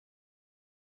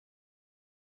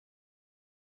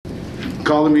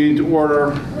Call the meeting to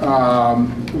order.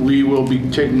 We will be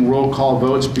taking roll call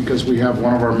votes because we have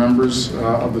one of our members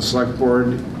of the select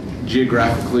board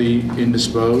geographically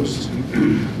indisposed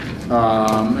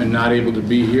and not able to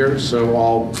be here. So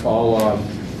all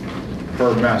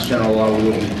per Mass General Law, we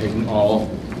will be taking all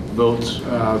votes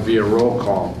via roll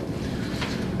call.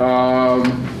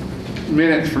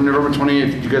 Minutes from November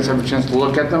 28th. Did you guys have a chance to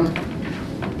look at them?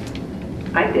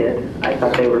 I did. I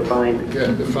thought they were fine. Yeah,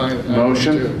 they're fine.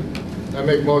 Motion? I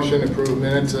make motion to approve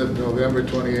minutes of November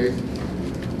 28th,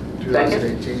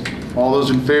 2018. All those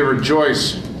in favor?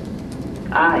 Joyce?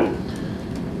 Aye.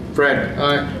 Fred?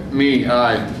 Aye. Me,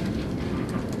 aye.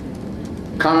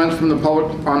 Comments from the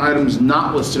public on items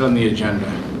not listed on the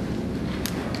agenda?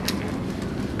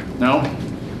 No?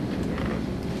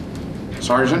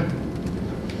 Sergeant?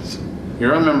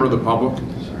 You're a member of the public.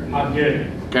 I'm good.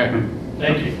 Okay.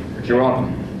 Thank you. You're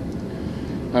welcome.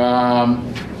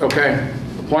 Okay,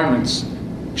 appointments.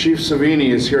 Chief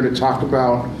Savini is here to talk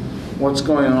about what's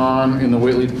going on in the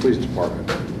Whately Police Department.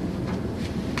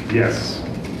 Yes.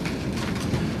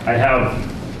 I have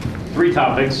 3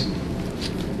 topics.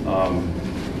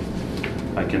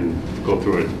 I can go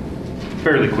through it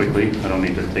fairly quickly. I don't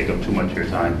need to take up too much of your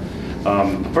time.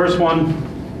 First one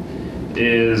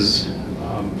is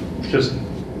just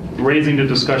raising the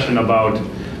discussion about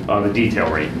the detail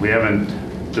rate. We haven't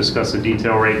discussed the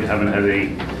detail rate, haven't had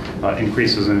any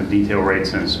increases in the detail rate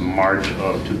since March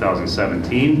of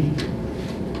 2017.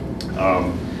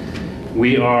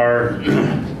 We are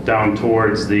down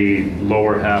towards the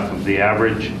lower half of the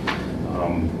average.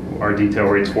 Our detail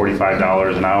rate's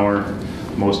 $45 an hour.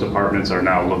 Most departments are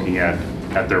now looking at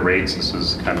their rates. This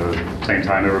is kind of the same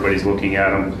time everybody's looking at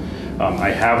them. I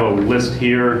have a list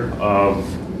here of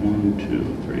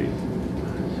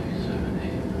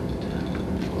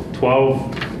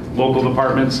 12 local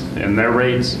departments and their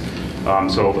rates.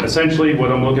 So essentially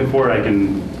what I'm looking for, I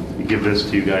can give this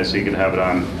to you guys so you can have it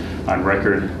on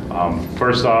record.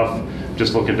 First off,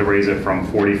 just looking to raise it from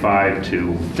 45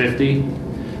 to 50.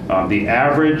 The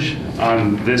average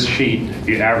on this sheet, if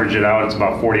you average it out, it's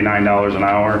about $49 an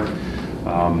hour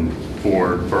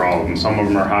for all of them. Some of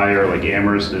them are higher, like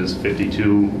Amherst is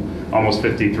 52, almost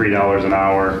 $53 an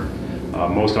hour.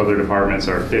 Most other departments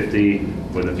are 50,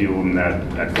 with a few of them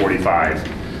at 45.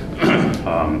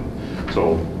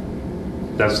 So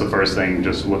that's the first thing,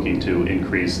 just looking to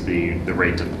increase the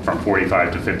rate from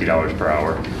 $45 to $50 per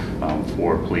hour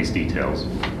for police details.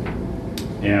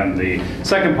 And the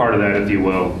second part of that, if you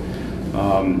will,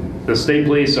 the state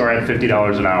police are at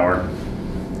 $50 an hour.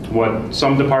 What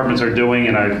some departments are doing,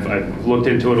 and I've looked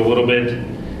into it a little bit,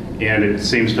 and it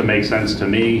seems to make sense to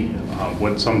me,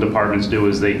 what some departments do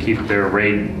is they keep their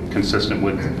rate consistent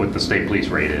with what the state police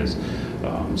rate is.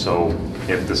 So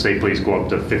if the state police go up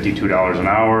to $52 an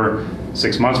hour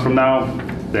 6 months from now,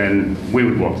 then we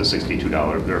would go up to $62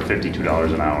 or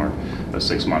 $52 an hour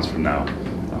 6 months from now.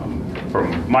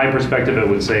 From my perspective, it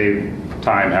would save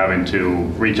time having to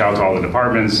reach out to all the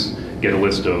departments, get a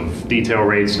list of detail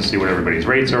rates to see what everybody's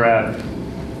rates are at,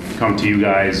 come to you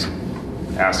guys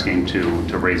asking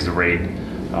to raise the rate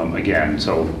again.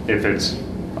 So if it's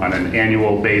on an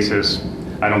annual basis,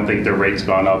 I don't think their rate's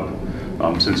gone up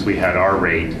since we had our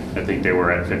rate. I think they were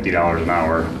at $50 an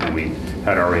hour and we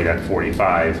had our rate at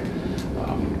 45.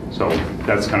 So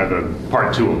that's kind of the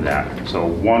part 2 of that. So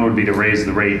 1 would be to raise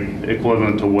the rate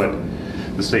equivalent to what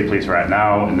the state police are at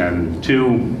now, and then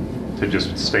 2, to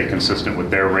just stay consistent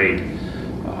with their rate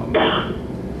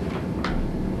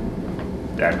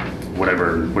at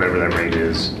whatever that rate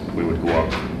is, we would go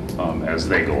up as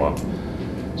they go up.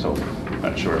 So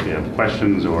not sure if you have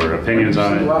questions or opinions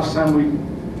on it. Last time we...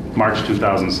 March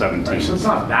 2017. Right, so it's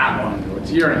not that long ago,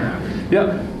 it's a year and a half.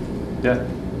 Yeah. Yeah.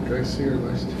 Can I see your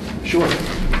list? Sure.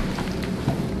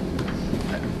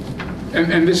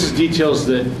 And this is details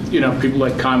that, people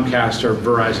like Comcast or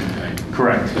Verizon pay.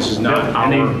 Correct. This is not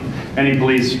any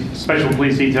police, special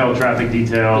police detail, traffic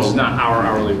detail. This is not our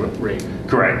hourly rate.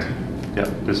 Correct. Yep.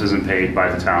 This isn't paid by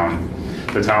the town.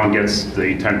 The town gets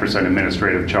the 10%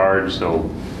 administrative charge, so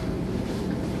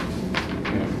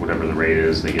whatever the rate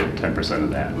is, they get 10% of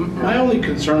that. My only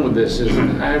concern with this is,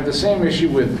 and I have the same issue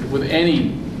with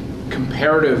any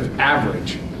comparative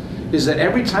average, is that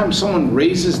every time someone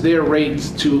raises their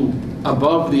rates to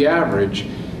above the average,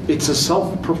 it's a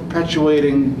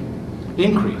self-perpetuating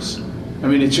increase. I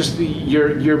mean, it's just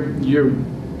you're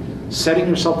setting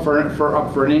yourself up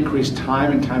for an increase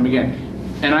time and time again.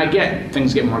 And I get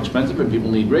things get more expensive and people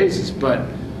need raises, but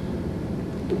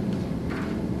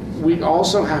we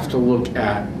also have to look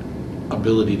at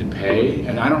ability to pay,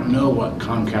 and I don't know what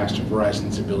Comcast or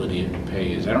Verizon's ability to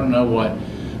pay is. I don't know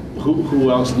who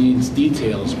else needs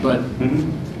details, but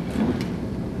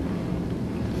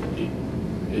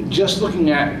just looking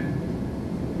at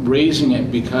raising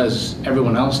it because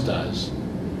everyone else does,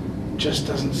 just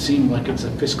doesn't seem like it's a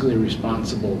fiscally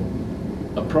responsible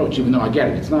approach, even though I get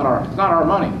it, it's not our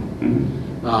money.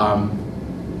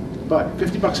 But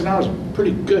 $50 an hour is a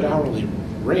pretty good hourly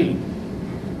rate.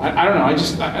 I don't know,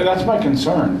 that's my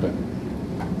concern, but.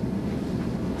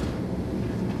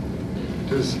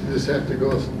 Does this have to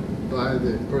go by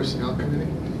the personnel committee?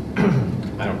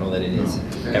 I don't know that it is.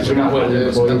 If they're not with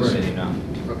It's employees. never- No.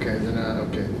 Okay, then,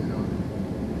 okay,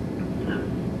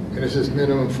 And it's just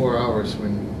minimum 4 hours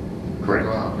when you Correct.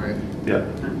 go out, right? Yeah,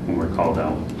 when we're called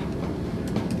out.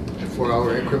 4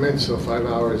 hour increments, so 5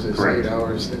 hours is Correct. 8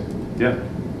 hours then? Yeah.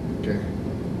 Okay.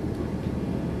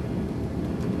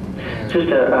 Just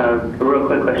a real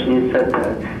quick question. You said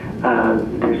that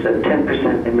there's a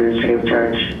 10% administrative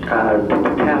charge that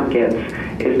the town gets.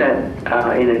 Is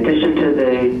that in addition to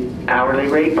the hourly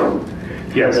rate?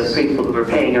 Yes. So the people who are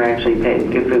paying are actually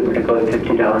paying, if we were to go at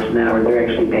 $50 an hour, they're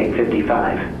actually paying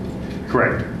 $55.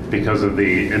 Correct, because of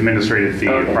the administrative fee,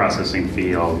 Okay. processing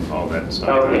fee, all that stuff.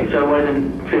 Okay, so it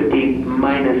wasn't 50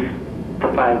 minus the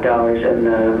 $5 and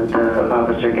the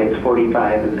officer gets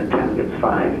 45 and the town gets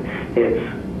 5. It's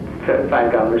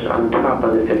 $5 on top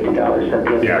of the $50 that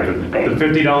the other Yeah, person's the paying.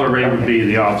 $50 rate would Okay. be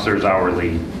the officer's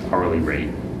hourly rate.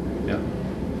 Yeah.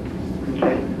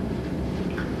 Okay.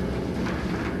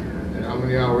 And how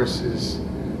many hours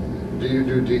do you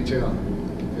do detail?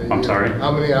 I'm sorry?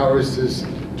 How many hours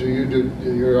do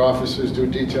your officers do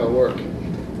detail work?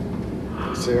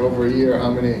 Say over a year,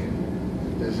 how many?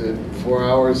 Is it 4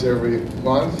 hours every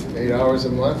month, 8 hours a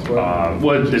month? Well,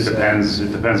 would it you say? depends.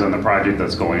 It depends on the project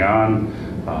that's going on.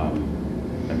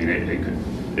 I mean,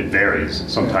 it varies.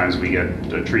 Sometimes we get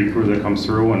a tree crew that comes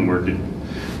through and we're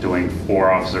doing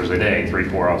 4 officers a day,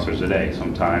 3-4 officers a day.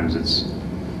 Sometimes it's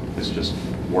just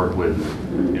work with,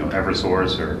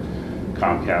 Eversource or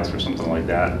Comcast or something like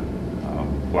that.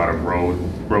 A lot of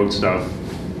road stuff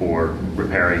for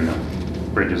repairing the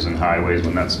bridges and highways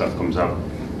when that stuff comes up.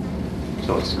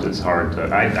 So it's hard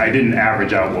to, I didn't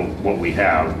average out what we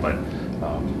have, but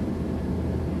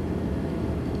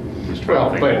just trying Well,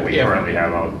 to think but what we if- currently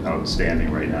have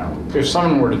outstanding right now. If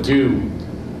someone were to do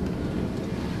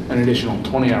an additional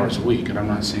 20 hours a week, and I'm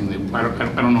not saying I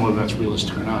don't know whether that's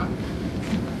realistic or not,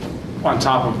 on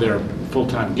top of their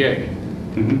full-time gig,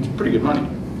 it's pretty good money.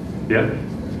 Yeah,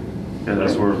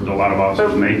 that's where a lot of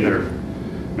officers make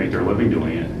their living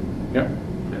doing it. Yep.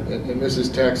 And this is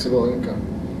taxable income?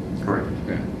 Correct.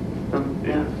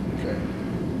 Yeah. Okay.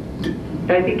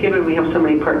 I think given we have so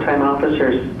many part-time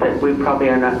officers that we probably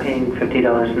are not paying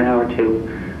 $50 an hour to,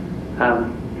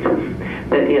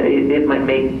 that it might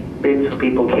make it so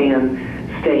people can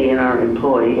stay in our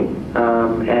employ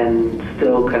and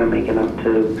still kind of make enough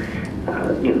to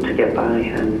to get by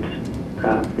and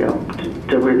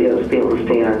to really be able to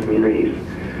stay in our communities.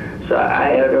 So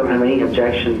I don't have any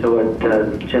objection to what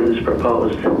Jim has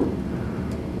proposed.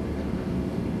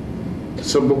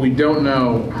 So, but we don't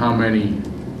know how many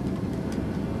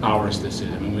hours this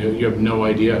is. I mean, you have no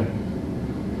idea.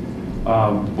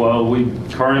 Well,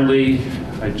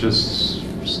 I just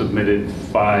submitted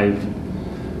five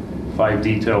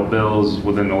detailed bills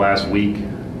within the last week,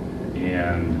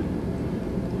 and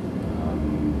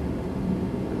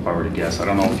if I were to guess, I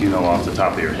don't know if you know off the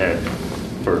top of your head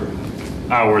for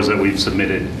hours that we've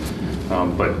submitted,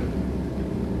 but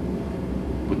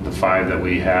with the 5 that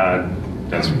we had,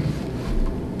 that's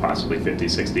possibly 50,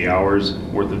 60 hours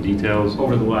worth of details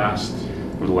Over the last,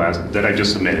 that I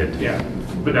just submitted. yeah,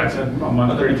 but that's a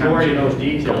month, The 30 majority of times. those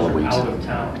details Couple of are weeks. out of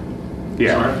town.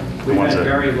 Yeah. the We've ones had that-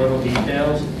 very little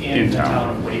details In in the town. town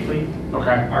of Whately.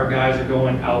 Okay. Our guys are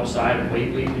going outside of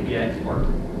Whately to get work.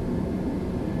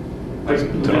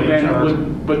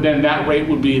 But then that rate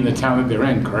would be in the town that they're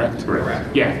in, correct?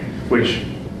 Correct. Yeah, Which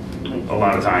a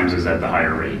lot of times is at the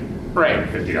higher rate. right.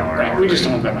 $50 an Right, hour. we just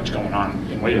rate. don't have that much going on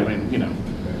in Wayland,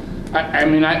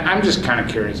 I'm just kind of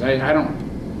curious. I don't,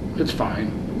 it's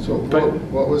fine. So But-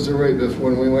 what was the rate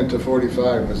when we went to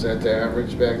 45? Was that the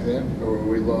average back then, or were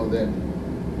we low then,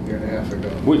 a year and a half ago?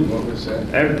 We- What was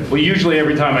that? Well, usually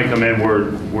every time I come in,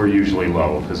 we're usually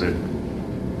low because it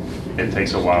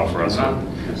takes a while for us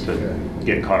to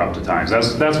get caught up to times.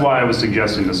 That's why I was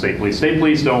suggesting the state police. State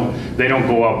police don't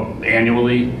go up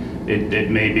annually.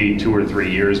 It may be 2 or 3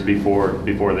 years before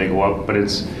they go up, but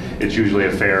it's usually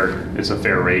a fair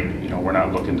rate. We're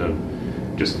not looking to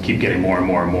just keep getting more and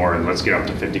more and more, and let's get up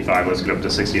to 55, let's get up to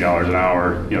 $60 an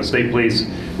hour. State police,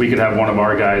 we could have one of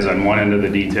our guys on one end of the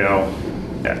detail,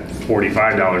 at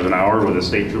 $45 an hour, with a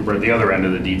state trooper at the other end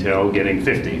of the detail getting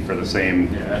 50 for the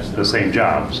same, the same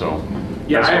job, so.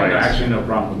 Yeah, that's I why have it's- actually no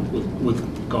problem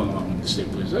with going along with the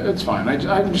state police. It's fine.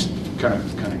 I'm just kind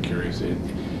of curious.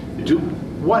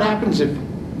 What happens if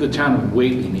the town of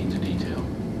Whately needs a detail?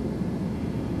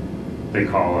 They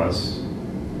call us,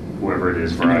 whoever it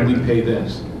is, And then we Verizon. pay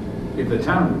this. If the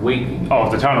town of Whately, Oh,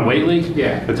 if the town of Whately?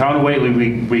 Yeah. The town of Whately,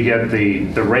 we get the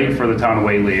rate for the town of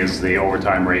Whately is the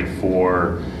overtime rate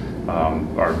for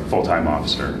our full-time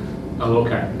officer. oh,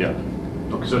 okay. Yeah,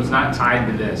 Okay, so it's not tied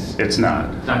to this. it's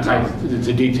not. It's not tied, it's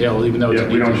a detail, even though it's a Yeah,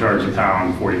 detail. we don't charge the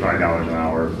town $45 an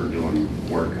hour for doing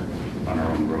work on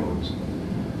our own roads.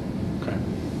 Okay.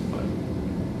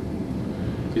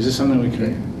 Is this something we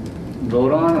can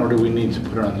vote on, or do we need to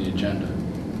put it on the agenda?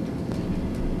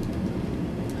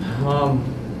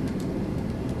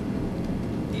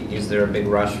 Is there a big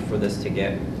rush for this to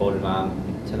get voted on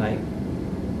tonight?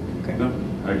 Okay. No,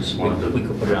 I just wanted to. We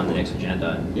could put it on the next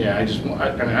agenda. Yeah, I just, I mean,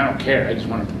 I don't care, I just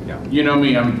want to, Yeah. you know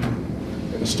me, I'm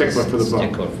a stickler for the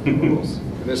Stickler book. for the rules.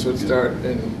 And this would start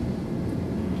in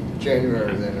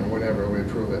January then, or whenever we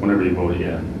approve it. Whenever you vote,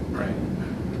 yeah. Right.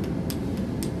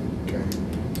 Okay.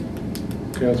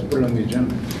 Okay, let's put it on the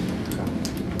agenda.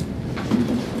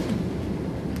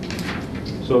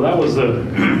 So that was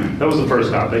the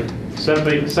first topic.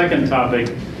 Second topic,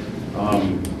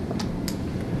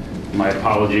 my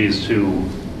apologies to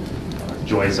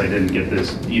Joyce, I didn't get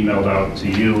this emailed out to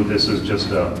you. This is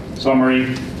just a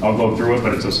summary. I'll go through it,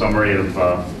 but it's a summary of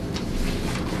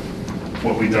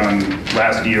what we've done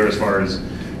last year as far as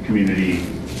community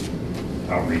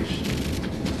outreach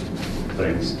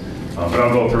things. But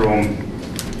I'll go through them.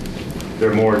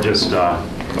 They're more just a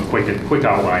quick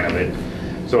outline of it.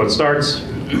 So it starts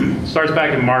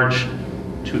back in March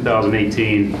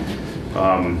 2018.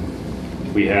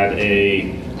 We had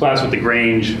a class with the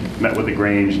Grange, met with the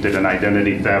Grange, did an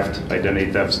identity theft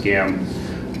scam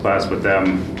class with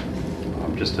them,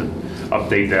 just to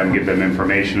update them, give them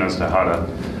information as to how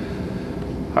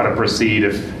to proceed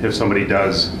if somebody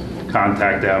does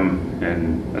contact them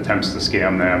and attempts to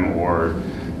scam them, or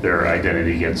their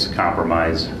identity gets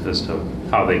compromised, as to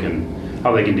how they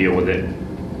can deal with it.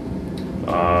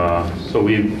 So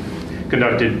we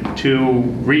conducted 2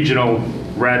 regional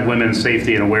RAD Women's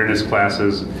Safety and Awareness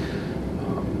classes.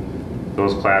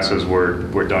 Those classes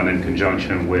were done in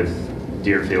conjunction with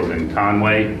Deerfield and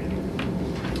Conway.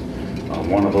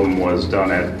 One of them was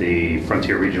done at the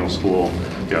Frontier Regional School.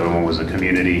 The other one was a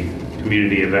community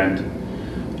event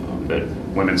that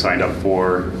women signed up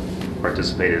for,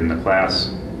 participated in the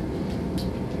class.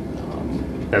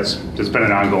 It's been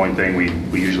an ongoing thing.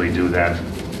 We usually do that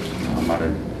on a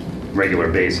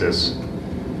regular basis.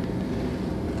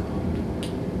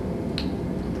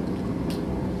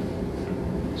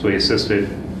 So we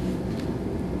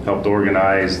helped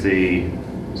organize the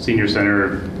Senior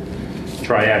Center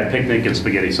Triad Picnic and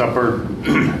Spaghetti Supper.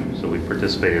 So we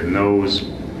participated in those.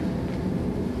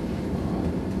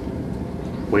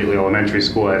 Whately Elementary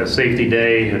School had a safety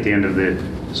day at the end of the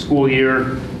school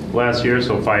year last year,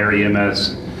 so fire,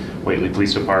 EMS, Whately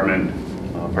Police Department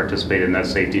participated in that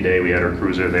safety day. We had our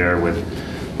cruiser there with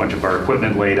a bunch of our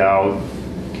equipment laid out.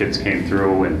 Kids came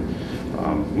through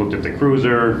and looked at the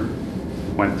cruiser,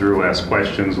 went through, asked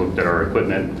questions, looked at our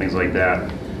equipment, things like that.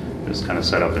 Just kind of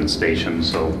set up in stations,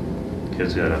 so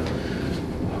kids got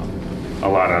a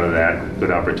lot out of that.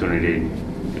 Good opportunity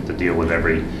to deal with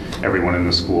everyone in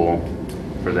the school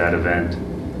for that event.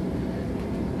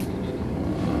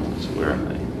 So where am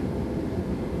I?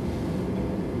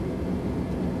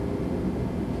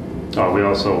 Oh, I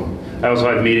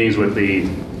also had meetings with the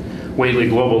Whately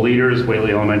Global Leaders,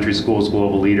 Whately Elementary School's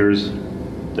Global Leaders.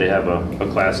 They have a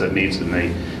class that meets, and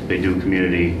they do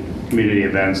community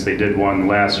events. They did one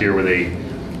last year where they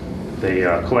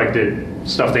collected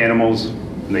stuffed animals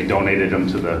and they donated them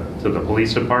to the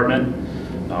police department.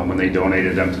 When they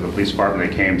donated them to the police department,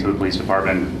 they came to the police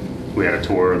department. We had a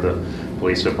tour of the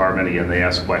police department. Again, they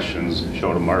asked questions,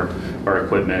 showed them our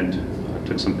equipment,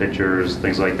 took some pictures,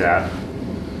 things like that.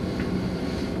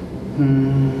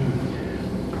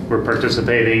 We're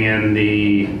participating in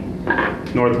the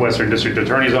Northwestern District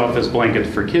Attorney's Office Blanket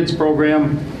for Kids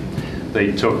program.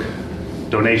 They took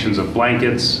donations of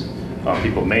blankets.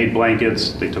 People made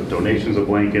blankets. They took donations of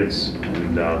blankets.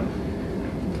 And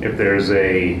if there's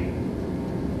a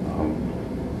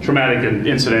traumatic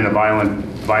incident, a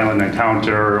violent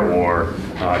encounter, or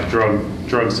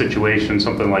drug situation,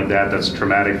 something like that, that's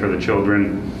traumatic for the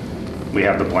children, we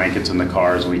have the blankets in the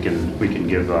cars. We can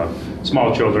give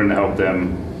small children to help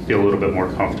them feel a little bit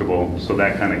more comfortable. So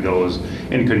that kind of goes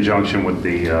in conjunction with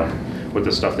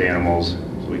the stuffed animals.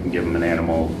 So we can give them an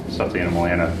animal, stuffed animal,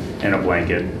 and a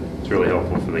blanket. It's really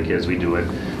helpful for the kids. We do it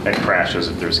at crashes.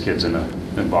 If there's kids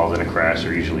involved in a crash,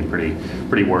 they're usually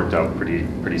pretty worked up,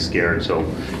 pretty scared. So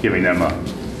giving them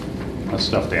a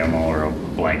stuffed animal or a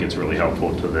blanket's really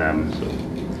helpful to them.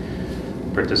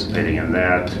 So participating in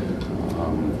that.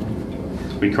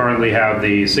 We currently have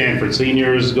the Sanford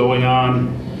Seniors going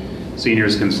on.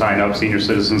 Seniors can sign up, senior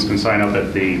citizens can sign up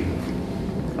at the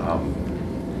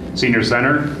Senior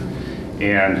Center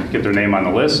and get their name on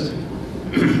the list.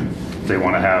 If they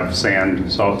want to have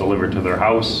sand self-delivered to their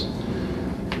house,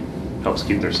 helps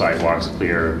keep their sidewalks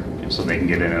clear so they can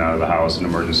get in and out of the house, and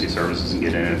emergency services can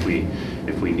get in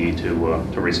if we need to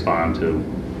respond to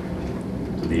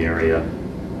the area.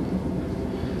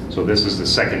 So this is the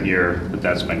second year that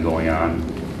that's been going on.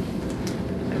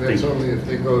 And that's only if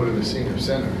they go to the senior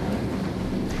center,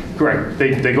 right? Correct.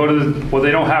 They go to well,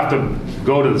 they don't have to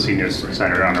go to the senior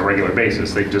center on a regular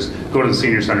basis. They just go to the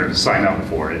senior center to sign up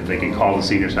for it. They can call the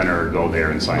senior center or go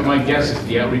there and sign But up. my guess is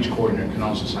the outreach coordinator can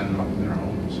also sign them up in their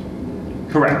homes.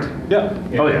 Correct. Yeah.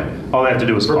 Oh, yeah. All they have to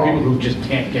do is For call. people who just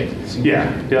can't get to the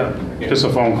senior. Yeah. Just a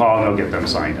phone call and they'll get them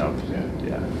signed up. Yeah.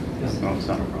 Yeah. No, it's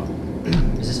not a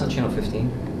problem. Is this on channel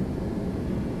 15?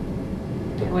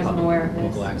 I wasn't aware of this.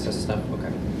 Local access stuff, okay.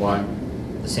 Why?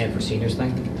 The Sanford Seniors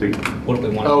thing? See, What do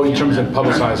we want? Oh, to in be terms on of that?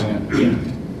 publicizing it?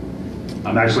 Yeah.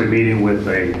 I'm actually meeting with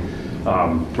a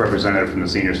representative from the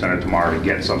senior center tomorrow to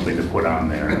get something to put on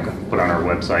there, put on our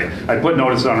website. I put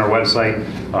notices on our website,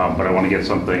 but I want to get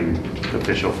something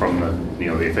official from the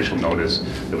official notice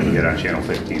that we can get on channel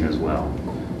 15 as well.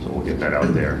 So we'll get that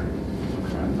out there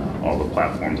on all the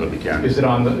platforms that we can. Is it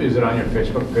on your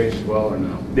Facebook page as well, or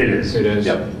no? It is. It is?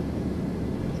 Yep.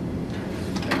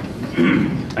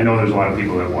 I know there's a lot of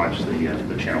people that watch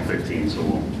the channel 15, so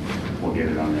we'll get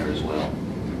it on there as well.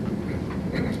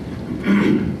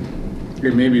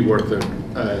 It may be worth a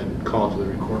call to the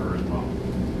recorder as well.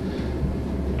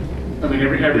 I mean,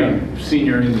 every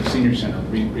senior in the senior center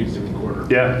reads the recorder.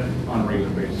 Yeah. On a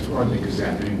regular basis, or the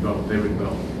Gazette, I mean, both, they would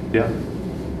both. Yeah.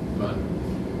 But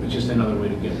it's just another way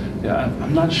to get it. Yeah,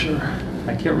 I'm not sure.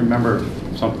 I can't remember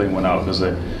if something went out because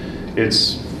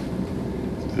it's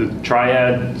the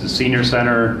Triad, the senior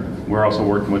center. We're also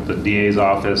working with the DA's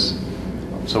office,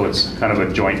 so it's kind of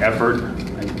a joint effort.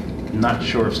 I'm not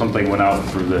sure if something went out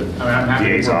through the I'm happy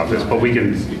to DA's work office, with but we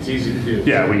can. It's easy to do.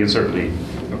 Yeah, we can certainly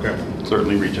Okay.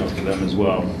 reach out to them as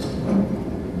well.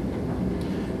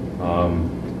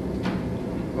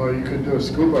 Well, you could do a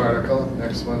scuba article,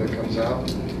 next one that comes out.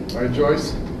 Right,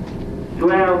 Joyce? Well,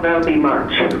 that'll be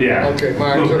March. Yeah. Okay,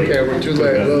 March, okay, we're too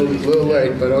late, a little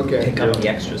late, but okay. Pick up the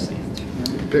extras.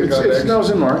 Pick It up extra. snows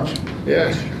in March.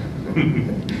 Yeah.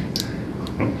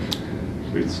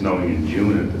 It's snowing in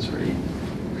June at this rate.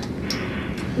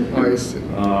 Ice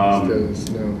instead of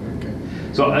snow, okay.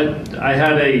 So I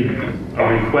had a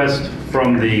request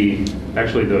from the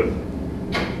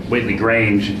Whately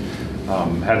Grange,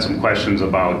 had some questions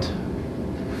about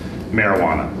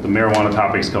marijuana. The marijuana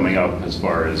topic's coming up as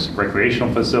far as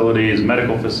recreational facilities,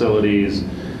 medical facilities,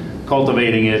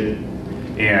 cultivating it,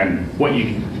 and why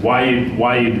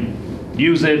you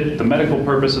use it, the medical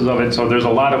purposes of it. So there's a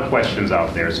lot of questions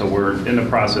out there. So we're in the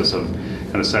process of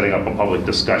kind of setting up a public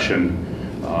discussion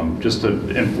just to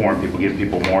inform people, give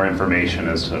people more information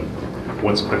as to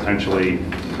what's potentially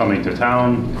coming to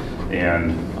town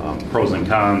and pros and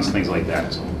cons, things like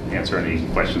that. So answer any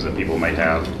questions that people might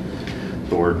have.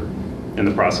 So we're in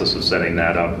the process of setting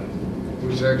that up.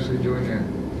 Who's actually doing that?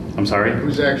 I'm sorry?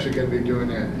 Who's actually gonna be doing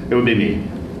that? It would be me,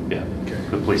 yeah, Okay.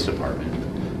 the police department.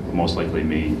 Most likely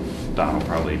me. Don will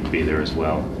probably be there as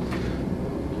well,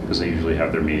 because they usually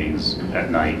have their meetings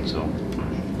at night, so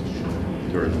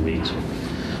during the week. So.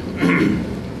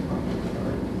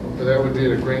 But that would be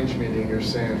at a Grange meeting, you're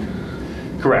saying?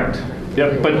 Correct.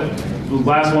 Yep. But the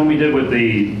last one we did with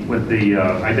the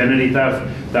identity theft,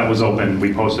 that was open.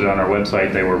 We posted it on our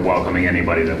website. They were welcoming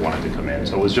anybody that wanted to come in.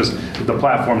 So it was just the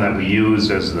platform that we used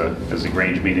as the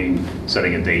Grange meeting,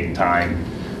 setting a date and time,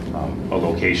 a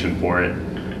location for it.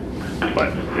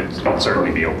 But it'd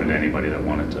certainly be open to anybody that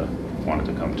wanted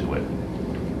to come to it.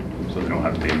 So they don't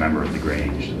have to be a member of the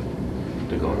Grange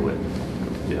to go to it.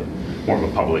 Yeah, more of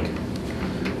a public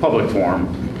forum.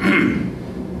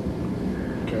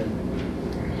 Okay.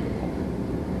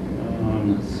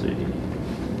 Let's see.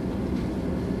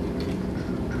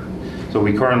 So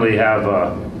we currently have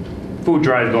a food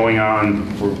drive going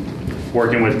on. We're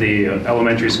working with the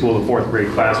elementary school, the 4th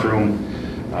grade classroom.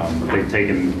 They've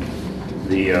taken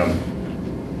the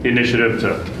initiative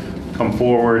to come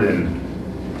forward and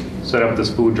set up this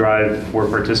food drive. We're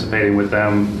participating with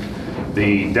them.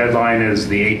 The deadline is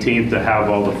the 18th to have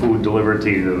all the food delivered to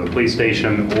either the police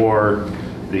station or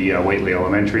the Whately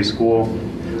Elementary School.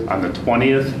 On the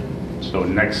 20th, so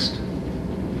next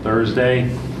Thursday,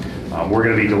 we're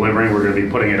going to be delivering, we're going to be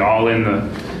putting it all in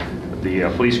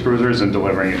the police cruisers and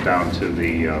delivering it down to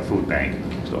the food bank.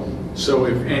 So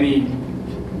if any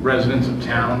residents of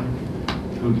town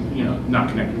who, you know, not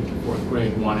connected with the fourth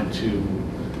grade wanted to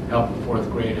help the fourth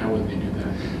grade, how would they do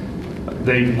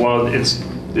that? Well, it's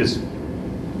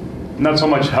not so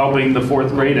much helping the fourth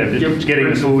grade, it's getting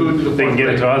the food, to the they can fourth get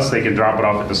it to grade. us, they can drop it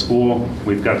off at the school.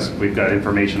 We've got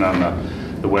information on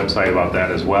the website about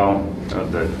that as well,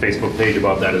 the Facebook page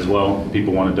about that as well.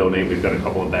 People want to donate, we've got a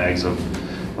couple of bags of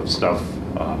stuff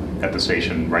at the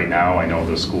station right now. I know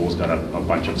the school's got a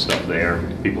bunch of stuff there.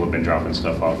 People have been dropping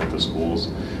stuff off at the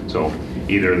schools. So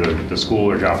either the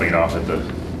school or dropping it off at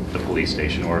the police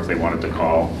station, or if they wanted to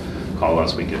call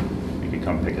us, we could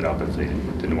come pick it up if they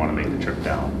didn't want to make the trip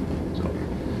down. So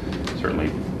certainly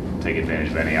take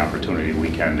advantage of any opportunity we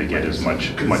can to get as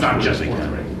much It's not food just as we fourth can.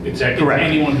 grade. It's Correct.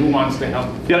 anyone who wants to help.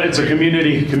 Yeah, it's a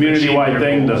community-wide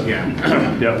thing. goals,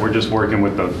 yeah. Yeah, we're just working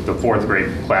with the fourth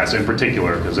grade class in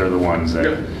particular, because they're the ones that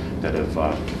Yep. have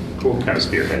kind of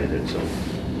spearheaded it, so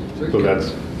So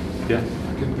that's, yeah.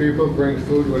 can people bring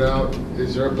food without,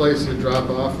 is there a place to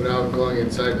drop off without going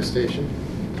inside the station?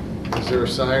 Is there a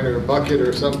sign or a bucket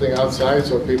or something outside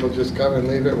so people just come and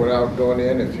leave it without going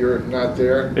in if you're not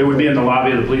there? It would be in the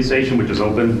lobby of the police station, which is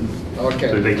open, so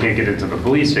Okay. they can't get into the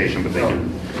police station, but they can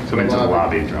come into the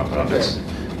lobby and drop it off.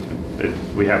 Okay.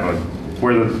 We have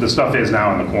where the stuff is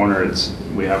now in the corner,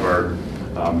 we have our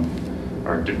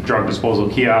drug disposal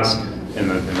kiosk in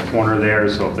the corner there,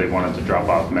 so if they wanted to drop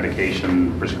off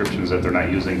medication, prescriptions that they're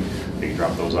not using, they can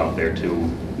drop those out there too.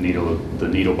 The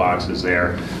needle box is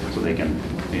there, so they can,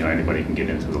 anybody can get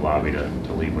into the lobby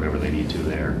to leave whatever they need to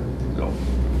there. So.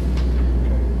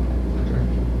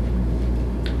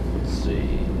 Let's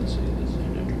see.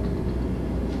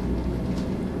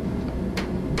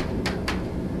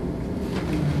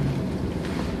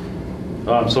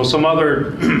 So some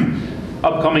other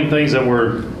upcoming things that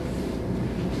aren't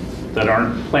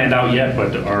planned out yet,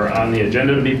 but are on the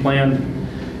agenda to be planned.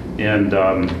 And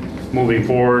moving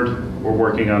forward, we're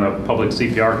working on a public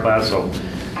CPR class. So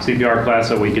CPR class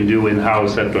that we can do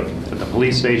in-house at the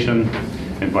police station,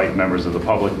 invite members of the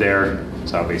public there.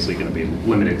 It's obviously going to be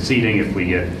limited seating. If we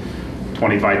get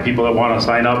 25 people that want to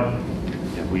sign up,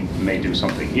 we may do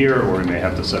something here, or we may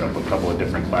have to set up a couple of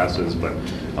different classes, but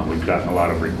we've gotten a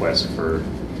lot of requests for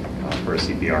a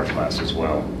CPR class as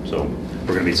well. So we're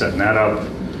going to be setting that up.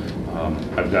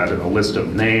 I've got a list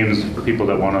of names for people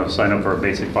that want to sign up for a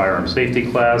basic firearm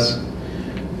safety class.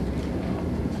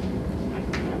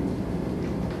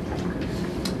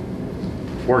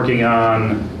 Working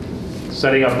on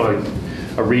setting up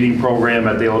a reading program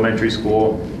at the elementary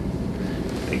school.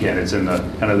 Again, it's in the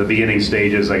kind of the beginning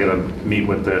stages. I got to meet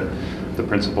with the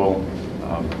principal,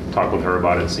 talk with her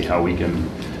about it, see how we can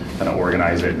kind of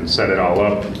organize it and set it all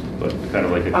up, but kind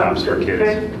of like a Cops for Kids.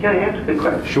 Can I ask a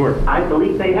question? Sure. I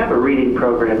believe they have a reading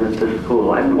program at the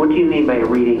school. And what do you mean by a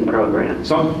reading program?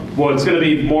 Well, it's going to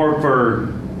be more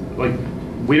for, like,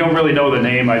 we don't really know the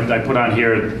name. I put on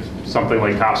here something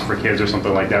like Cops for Kids or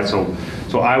something like that.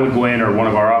 So I would go in, or one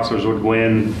of our officers would go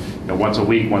in, once a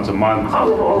week, once a month,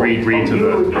 read to you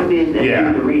would come in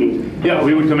and do the reading. Yeah,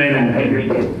 we would come in I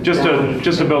and understand.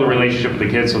 just to build a relationship with the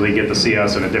kids, so they get to see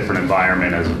us in a different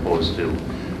environment, as opposed to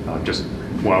just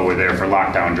while we're there for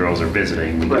lockdown drills or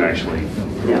visiting. We could Right. actually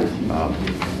Yeah.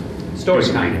 Story do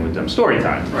some time. reading with them. Story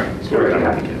time. Right. Story time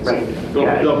with the kids. Right.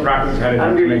 They'll practice how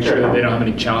to make sure that they Understood. don't have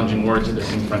any challenging words that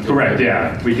are in front of them. Correct,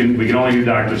 yeah. We can only do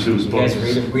Dr. Seuss You books.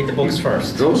 guys read the books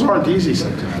first. Those aren't easy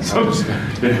sometimes.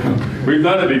 We've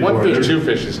done it before. One fish, There's- two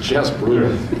fish is just brutal.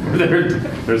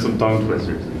 There's some tongue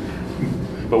twisters.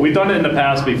 But we've done it in the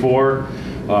past before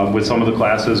with some of the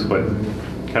classes, but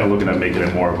kind of looking at making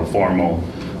it more of a formal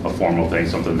thing,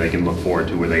 something they can look forward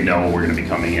to, where they know we're going to be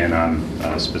coming in on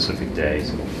a specific day.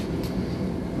 So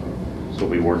we'll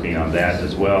be working on that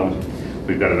as well.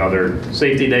 We've got another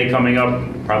safety day coming up,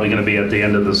 probably going to be at the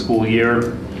end of the school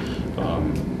year.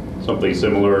 Something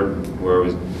similar, where I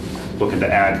was looking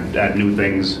to add new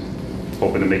things,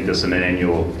 hoping to make this an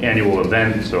annual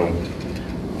event. So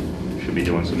should be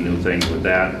doing some new things with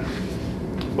that.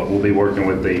 But we'll be working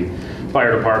with the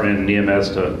fire department and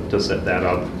EMS to set that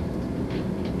up.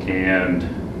 And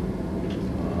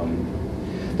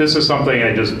this is something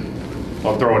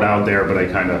I'll throw it out there, but I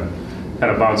kind of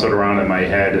bounce it around in my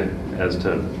head as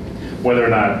to whether or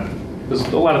not, because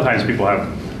a lot of times people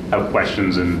have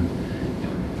questions, and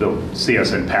they'll see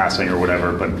us in passing or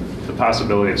whatever, but the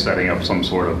possibility of setting up some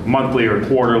sort of monthly or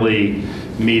quarterly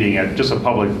meeting at just a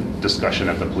public discussion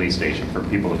at the police station for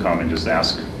people to come and just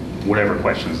ask whatever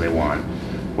questions they want,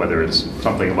 whether it's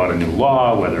something about a new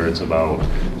law, whether it's about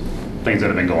things that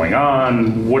have been going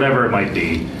on, whatever it might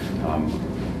be.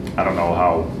 I don't know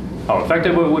how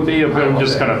effective it would be, but I'm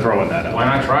just kind of throwing that out. Why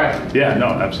not try it? Yeah, no,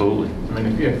 absolutely. I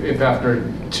mean, if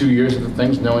after 2 years of the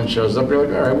things, no one shows up, you're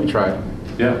like, all right, we tried.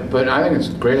 Yeah. But I think it's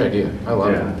a great idea. I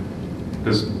love it.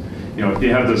 Because, you know, if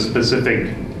you have the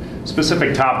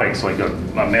specific topics like a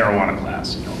marijuana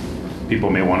class, you know, people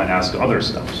may want to ask other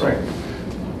stuff. So Right.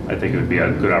 I think it would be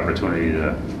a good opportunity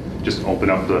to just open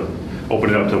it up to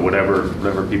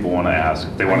whatever people want to ask.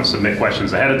 If they want to submit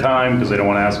questions ahead of time because they don't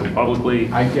want to ask them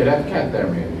publicly. I get FCAT there,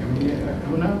 maybe. I mean, yeah,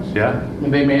 who knows? Yeah.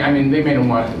 They may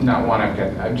not want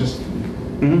FCAT. I just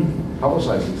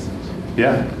publicize these things.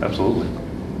 Yeah, absolutely.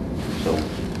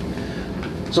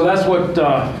 So that's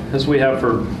what we have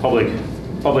for public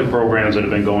programs that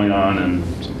have been going on and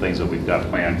some things that we've got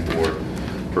planned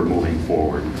for moving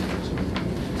forward.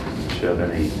 If you have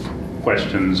any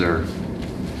questions or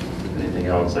anything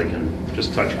else, I can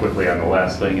just touch quickly on the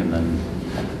last thing, and then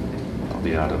I'll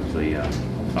be out of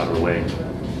the way.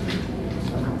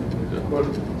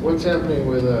 What's happening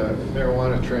with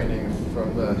marijuana training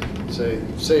from the, say,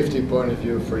 safety point of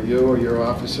view for you or your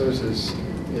officers?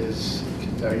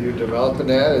 Are you developing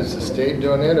that? Is the state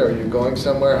doing it? Or are you going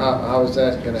somewhere? How is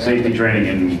that going to happen? Safety training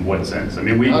in what sense? I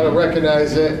mean, How to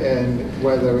recognize it and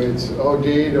whether it's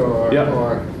OD'd or... Yeah.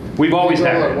 or We've always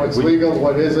legal, had or it. what's legal,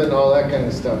 what isn't, all that kind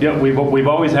of stuff. Yeah, we've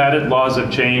always had it. Laws have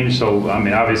changed. So, I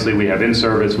mean, obviously we have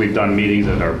in-service. We've done meetings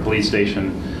at our police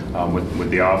station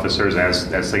with the officers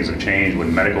as things have changed.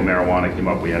 When medical marijuana came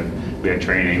up, we had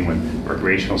training. When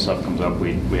recreational stuff comes up,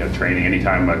 we have training.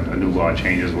 Anytime a new law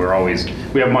changes,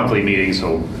 we have monthly meetings,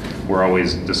 so we're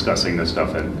always discussing this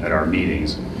stuff at our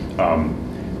meetings.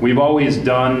 We've always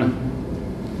done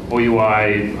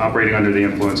OUI, operating under the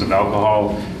influence of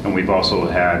alcohol, and we've also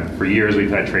had, for years, we've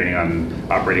had training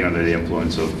on operating under the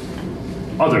influence of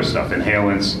other stuff,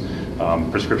 inhalants,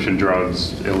 prescription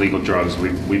drugs, illegal drugs.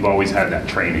 We've always had that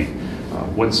training.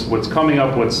 What's coming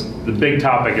up, what's the big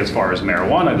topic as far as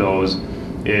marijuana goes,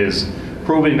 is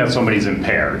proving that somebody's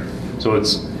impaired. So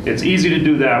it's easy to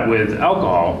do that with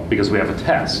alcohol because we have a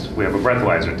test. We have a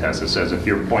breathalyzer test that says if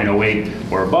you're 0.08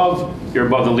 or above, you're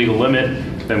above the legal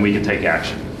limit, then we can take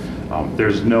action.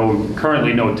 There's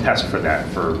currently no test for that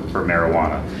for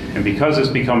marijuana. And because it's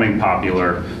becoming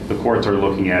popular, the courts are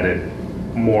looking at it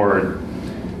more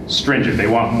stringent. They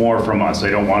want more from us. They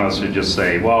don't want us to just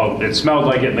say, well, it smelled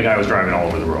like it and the guy was driving all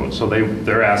over the road. So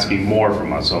they're asking more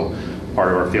from us. So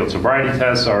part of our field sobriety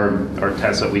tests are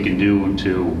tests that we can do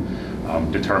to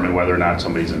determine whether or not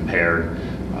somebody's impaired.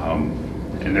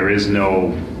 And there is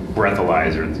no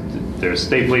breathalyzer.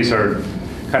 State police are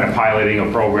kind of piloting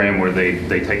a program where they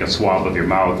take a swab of your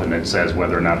mouth and it says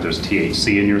whether or not there's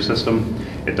THC in your system.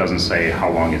 It doesn't say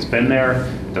how long it's been there.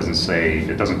 It doesn't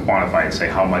quantify it, say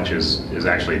how much is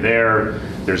actually there.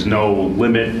 There's no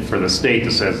limit for the state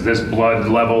that says this blood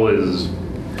level is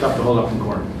Tough to hold up in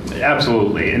court.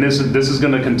 Absolutely, and this is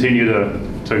going to continue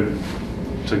to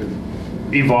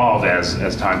evolve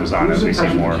as time goes on, as we see more.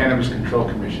 Who's in touch with the Cannabis Control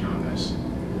Commission on this?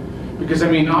 Because,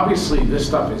 I mean, obviously, this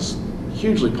stuff is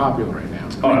hugely popular right now.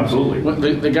 Oh,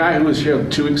 absolutely. The guy who was here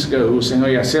 2 weeks ago who was saying, oh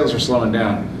yeah, sales are slowing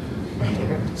down.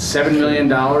 $7 million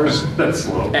That's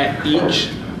slow. at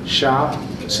each shop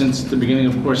since the beginning,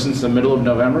 of course, since the middle of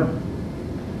November.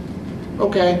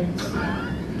 Okay,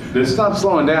 it's not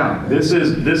slowing down. This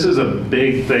is a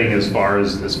big thing as far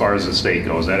as the state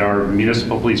goes. At our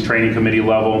municipal police training committee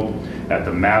level, at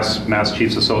the Mass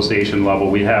Chiefs Association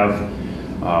level, we have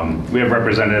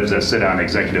representatives that sit on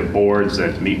executive boards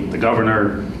that meet with the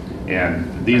governor, and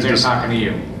They're talking to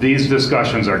you. these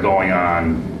discussions are going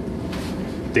on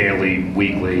daily,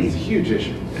 weekly. It's a huge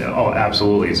issue. Oh,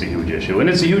 absolutely, it's a huge issue. And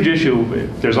it's a huge issue.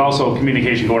 There's also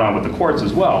communication going on with the courts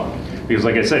as well. Because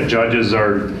like I said, judges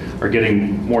are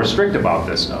getting more strict about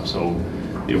this stuff. So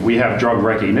if we have drug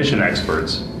recognition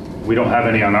experts. We don't have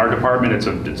any on our department. It's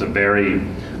a very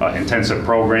intensive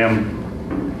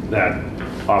program that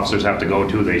officers have to go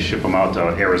to. They ship them out to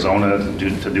Arizona to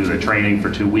do the training for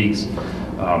 2 weeks.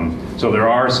 So there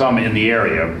are some in the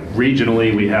area.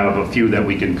 Regionally, we have a few that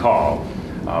we can call.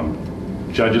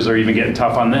 Judges are even getting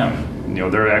tough on them. You know,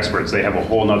 they're experts. They have a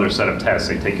whole nother set of tests.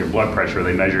 They take your blood pressure,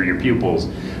 they measure your pupils,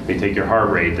 they take your heart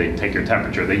rate, they take your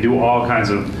temperature. They do all kinds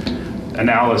of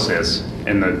analysis,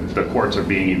 and the courts are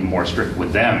being even more strict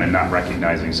with them and not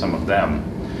recognizing some of them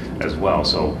as well.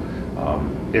 So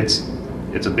it's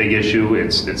a big issue.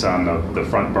 It's on the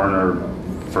front burner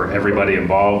for everybody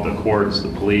involved, the courts, the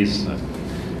police.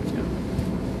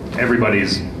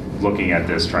 Everybody's looking at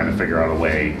this, trying to figure out a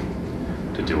way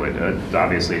to do it.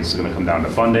 Obviously, it's going to come down to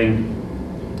funding.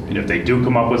 And if they do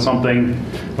come up with something,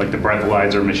 like the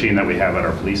breathalyzer machine that we have at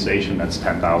our police station, that's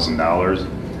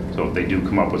 $10,000. So if they do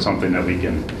come up with something that we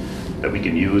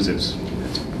can use, it's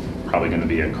probably going to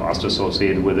be a cost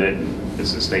associated with it.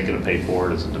 Is the state going to pay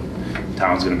for it? Is the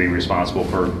town's going to be responsible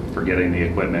for getting the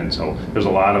equipment? So there's a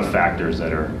lot of factors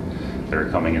that are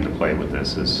coming into play with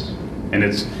this. And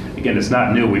it's, again, it's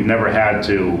not new. We've never had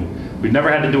to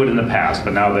do it in the past,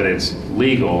 but now that it's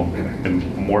legal,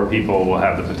 and more people will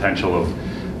have the potential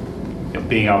of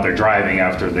being out there driving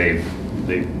after they've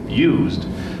used.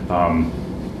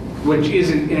 Which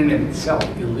isn't in and of itself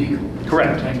illegal.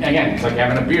 Correct. Again, it's like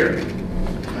having a beer.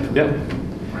 Yep.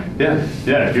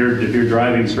 Yeah. If you're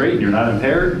driving straight and you're not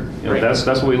impaired, Right. that's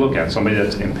what we look at. Somebody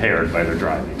that's impaired by their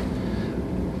driving.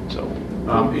 So.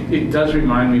 It does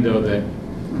remind me, though, that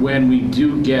when we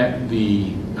do get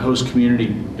the host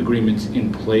community agreements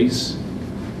in place,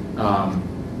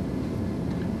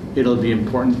 it'll be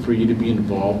important for you to be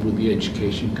involved with the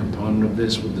education component of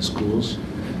this with the schools.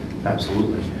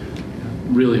 Absolutely.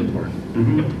 Really important.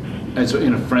 Mm-hmm. And so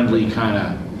in a friendly kind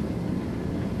of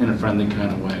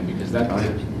way, because that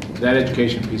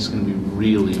education piece is going to be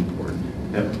really important.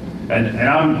 Yep. And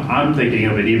I'm thinking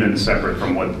of it even separate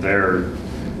from what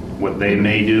they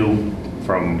may do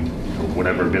from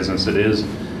whatever business it is,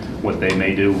 what they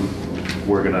may do.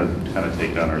 We're going to kind of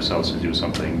take it on ourselves to do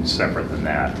something separate than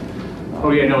that. Oh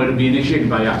yeah, no, it'll be initiated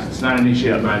by us. It's not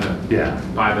initiated by the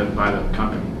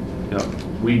company. Yep.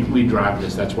 We drive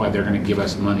this. That's why they're going to give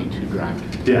us money to drive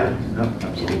it. Yeah. No,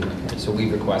 absolutely. So we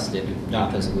requested,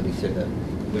 Jonathan's alluding to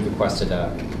we requested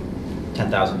a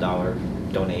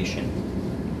 $10,000 donation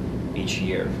each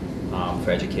year for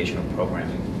educational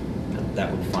programming that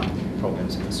would fund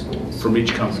programs in the schools. From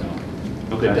each company.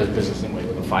 So, That does business in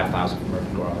Whately. 5,000 from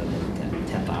Urban Grow and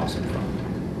 10,000 from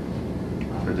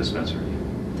For dispensary.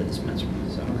 the dispensary.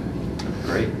 So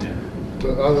Great. Yeah. So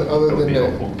other That would than be the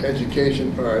helpful.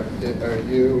 education part, are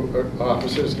you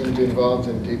officers going to be involved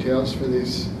in details for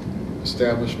these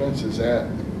establishments? Has that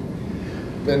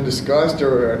been discussed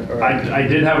or? I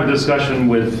did have a discussion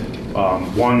with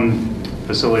one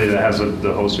facility that has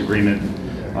the host agreement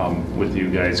with you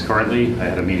guys currently. I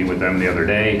had a meeting with them the other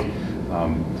day.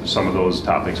 Some of those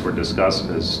topics were discussed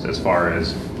as far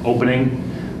as opening,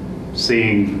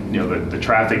 seeing the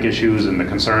traffic issues and the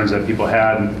concerns that people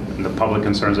had, and the public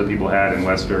concerns that people had in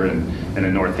Leicester and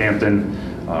in Northampton.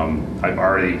 I've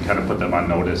already kind of put them on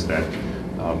notice that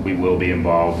we will be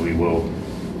involved. We will,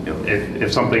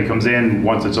 if something comes in,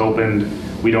 once it's opened,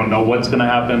 we don't know what's going to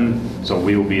happen, so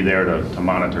we will be there to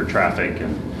monitor traffic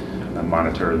and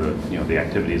monitor the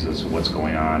activities as to what's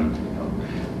going on.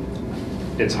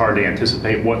 It's hard to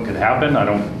anticipate what could happen. I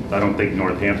don't think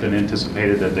Northampton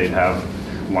anticipated that they'd have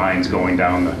lines going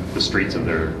down the streets of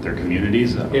their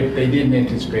communities. If they didn't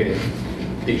anticipate it,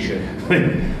 they should.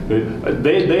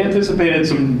 They anticipated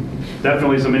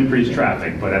definitely some increased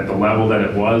traffic, but at the level that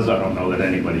it was, I don't know that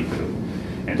anybody could have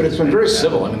anticipated. But it's been very that.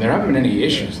 civil. I mean, there haven't been any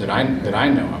issues that I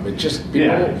know of. It's just people.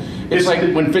 Yeah. It's like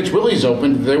when Fitzwilly's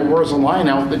opened, there was a line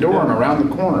out the door and around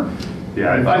the corner.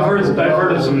 Yeah, I've heard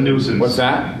of some nuisance. What's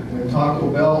that? When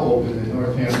Taco Bell opened in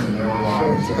Northampton, there were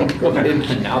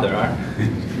lines. now there are.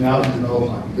 Now there's no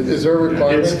line. Is there a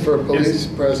requirement It's- for police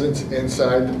presence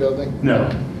inside the building? No,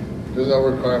 There's no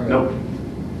requirement? nope.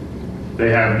 They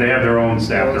have their own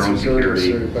staff, their own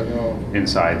security But no.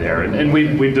 inside there. And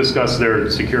we've discussed their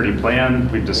security plan.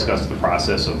 We've discussed the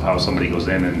process of how somebody goes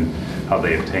in and how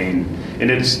they obtain. And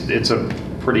it's a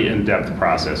pretty in-depth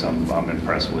process. I'm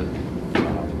impressed with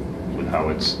how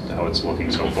it's looking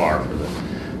so far for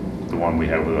the one we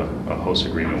have a host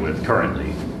agreement with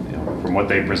currently. From what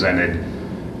they presented,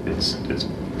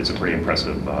 it's a pretty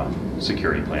impressive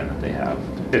security plan that they have.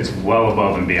 It's well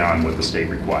above and beyond what the state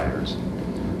requires.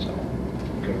 So.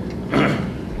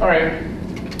 All right.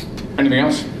 Anything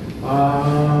else?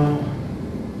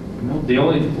 No, the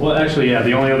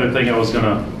only other thing I was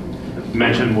gonna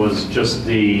mention was just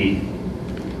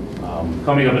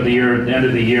coming up at the end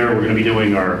of the year, we're gonna be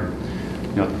doing our,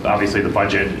 obviously the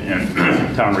budget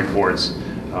and town reports.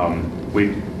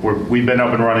 We've been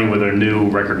up and running with our new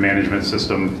record management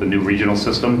system, the new regional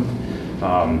system.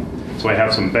 So I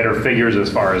have some better figures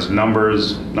as far as number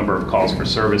of calls for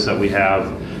service that we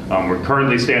have. We're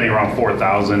currently standing around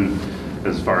 4,000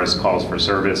 as far as calls for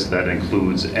service. That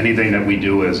includes anything that we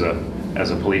do as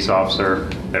a police officer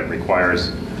that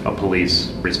requires a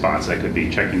police response. That could be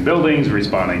checking buildings,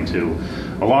 responding to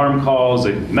alarm calls,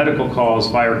 medical calls,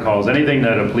 fire calls, anything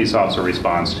that a police officer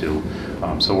responds to.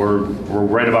 So we're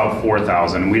right about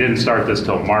 4,000. We didn't start this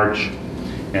till March,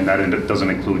 and that doesn't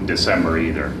include December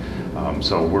either.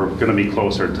 So we're going to be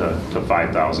closer to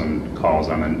 5,000 calls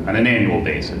on an annual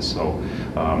basis. So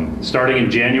starting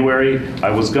in January, I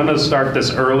was going to start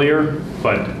this earlier,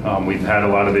 but we've had a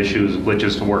lot of issues,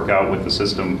 glitches to work out with the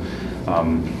system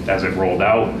as it rolled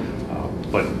out.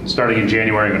 But starting in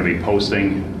January, I'm going to be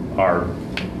posting our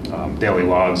daily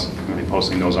logs. I'm going to be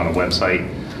posting those on a website.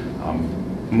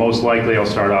 Most likely, I'll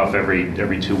start off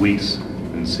every 2 weeks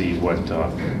and see what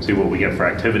we get for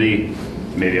activity.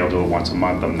 Maybe I'll do it once a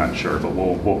month. I'm not sure, but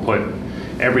we'll put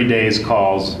every day's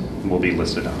calls will be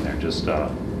listed on there. Just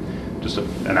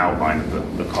an outline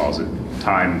of the calls,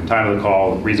 time of the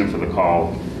call, reason for the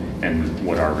call, and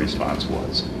what our response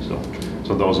was.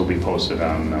 So those will be posted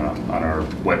on our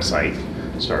website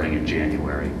starting in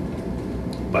January.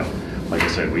 But like I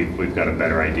said, we've got a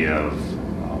better idea of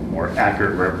more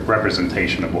accurate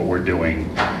representation of what we're doing,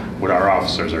 what our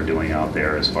officers are doing out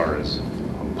there as far as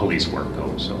police work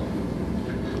goes. So.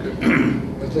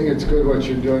 I think it's good what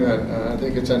you're doing. I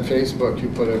think it's on Facebook. You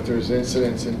put if there's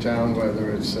incidents in town,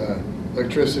 whether it's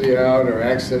electricity out or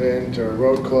accident or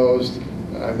road closed.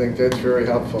 I think that's very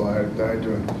helpful. I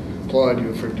do applaud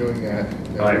you for doing that.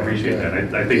 I appreciate that.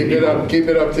 I think keep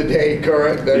it up to date,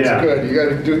 current. That's good. You got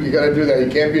to do that. You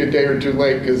can't be a day or two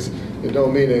late because it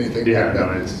don't mean anything. Yeah,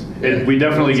 no, we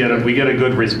definitely get a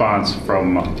good response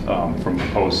from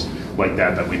posts like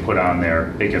that we put on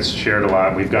there. It gets shared a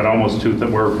lot. We've got almost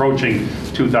we're approaching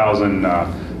 2,000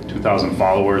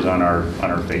 followers on our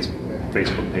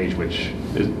Facebook page, which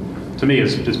is, to me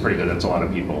is pretty good. That's a lot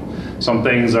of people. Some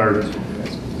things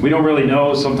we don't really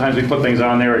know. Sometimes we put things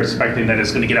on there expecting that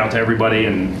it's going to get out to everybody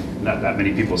and not that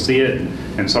many people see it.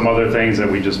 And some other things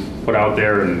that we just put out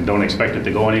there and don't expect it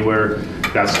to go anywhere,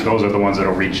 those are the ones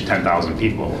that'll reach 10,000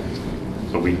 people.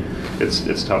 So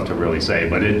it's tough to really say,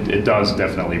 but it does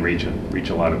definitely reach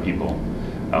a lot of people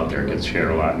out there. It gets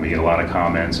shared a lot, and we get a lot of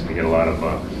comments. We get a lot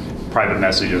of private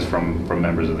messages from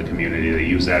members of the community that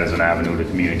use that as an avenue to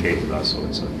communicate with us. So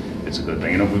it's a good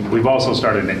thing. And we've also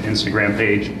started an Instagram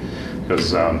page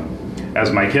because,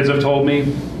 as my kids have told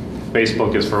me,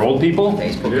 Facebook is for old people.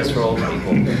 Facebook is for old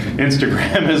people.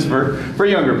 Instagram is for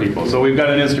younger people. So we've got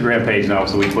an Instagram page now,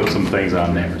 so we put some things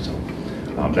on there. So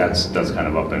that's kind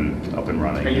of up and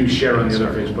running. And you share on the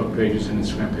other Facebook pages and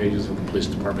Instagram pages of the police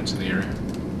departments in the area?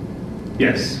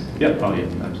 Yes. Yep. Oh yeah.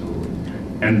 Absolutely.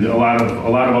 And a lot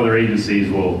of other agencies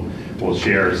will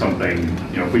share something.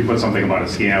 You know, if we put something about a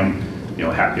scam,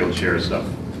 Happy will share stuff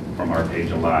from our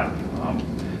page a lot.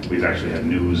 We've actually had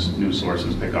news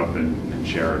sources pick up and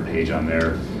share our page on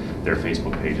their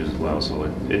Facebook pages as well. So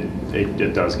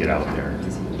it does get out there.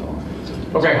 So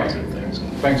it's okay. Positive things.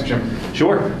 Thanks, Jim.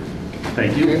 Sure.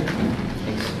 Thank you.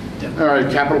 All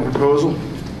right, capital proposal,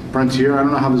 Frontier. I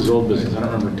don't know how this is old business. I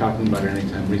don't remember talking about it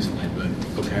anytime recently,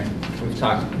 but okay. We've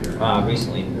talked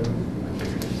recently.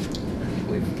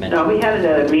 We've mentioned. No, we had it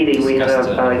at a meeting. We had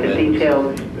a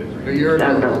detailed A year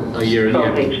ago. A year,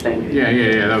 yeah. page thing.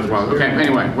 Yeah, that was wild. Okay,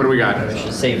 anyway, what do we got? I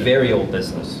should say very old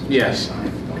business. Yes,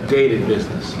 dated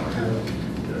business.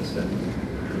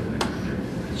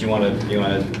 Do you want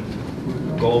to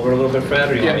go over a little bit,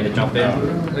 Fred, or you want me to jump in?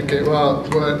 Okay, well,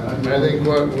 I think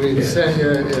what we sent you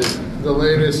is the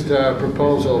latest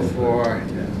proposal for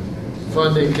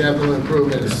funding capital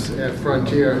improvements at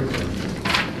Frontier.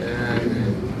 And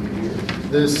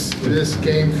this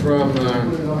came from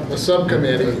a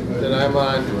subcommittee that I'm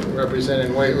on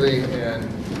representing Whately, and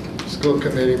school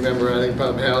committee member, I think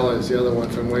Bob Hall is the other one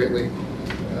from Whately.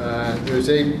 There's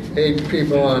eight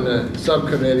people on the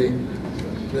subcommittee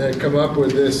that come up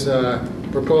with this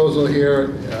proposal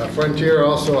here. Frontier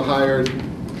also hired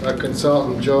a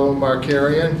consultant, Joe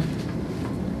Markarian.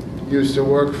 Used to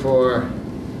work for,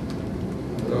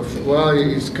 well,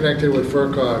 he's connected with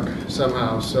FERCOG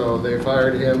somehow, so they've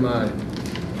hired him on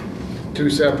 2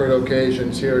 separate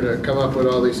occasions here to come up with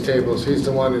all these tables. He's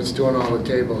the one that's doing all the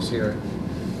tables here.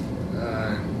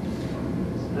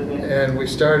 And we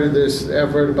started this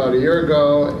effort about a year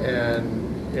ago, and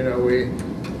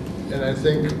and I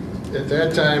think at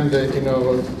that time that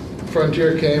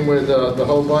Frontier came with the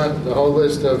whole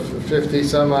list of 50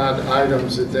 some odd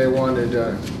items that they wanted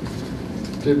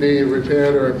to be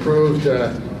repaired or improved.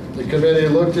 The committee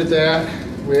looked at that.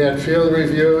 We had field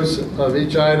reviews of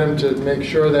each item to make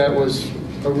sure that was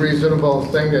a reasonable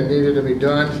thing that needed to be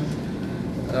done,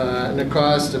 and the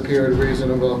cost appeared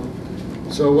reasonable.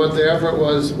 So what the effort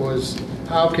was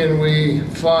how can we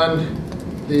fund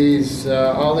these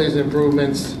all these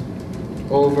improvements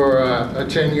over a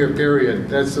 10-year period.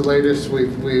 That's the latest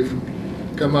we've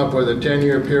come up with, a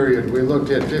 10-year period. We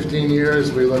looked at 15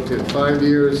 years, we looked at 5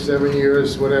 years, 7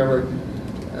 years, whatever.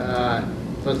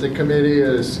 But the committee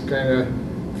is kind of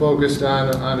focused on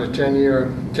a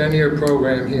 10-year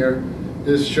program here.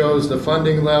 This shows the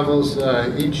funding levels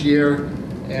each year,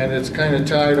 and it's kind of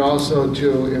tied also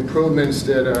to improvements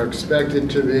that are expected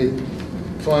to be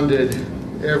funded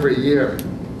every year.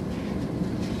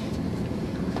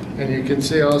 And you can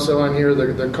see also on here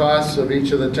the costs of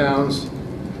each of the towns.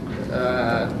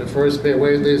 The first pay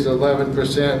Whately is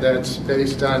 11%. That's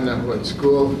based on what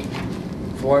school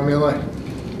formula,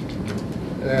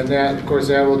 and that, of course,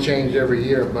 that will change every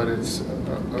year, but it's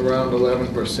around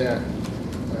 11%.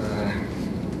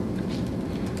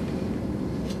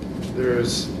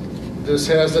 This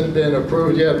hasn't been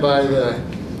approved yet by the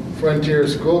Frontier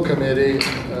School Committee.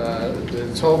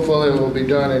 It's hopeful it will be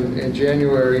done in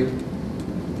January.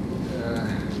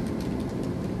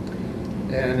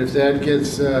 And if that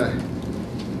gets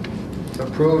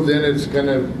approved, then it's going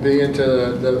to be into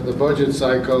the budget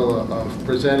cycle of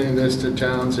presenting this to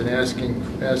towns and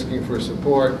asking for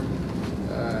support.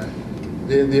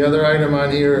 The other item on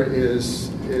here is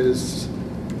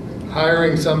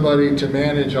hiring somebody to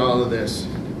manage all of this.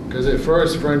 Because at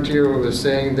first Frontier was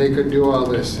saying they could do all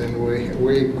this, and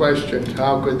we questioned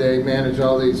how could they manage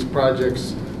all these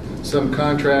projects. Some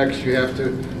contracts you have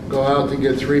to go out to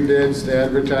get 3 bids to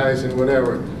advertise and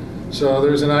whatever. So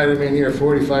there's an item in here,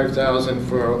 $45,000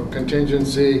 for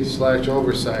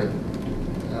contingency/oversight.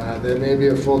 That may be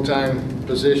a full-time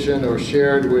position or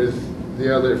shared with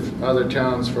the other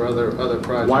towns for other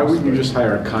projects. Why wouldn't you just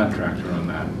hire a contractor on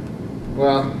that?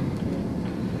 Well,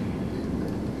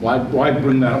 Why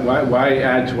bring that? Why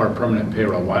add to our permanent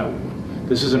payroll? Why?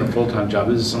 This isn't a full-time job.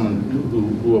 This is someone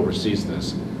who oversees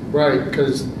this. right,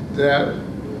 because that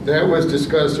was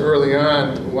discussed early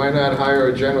on. Why not hire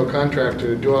a general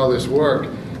contractor to do all this work?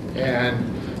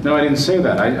 And No, I didn't say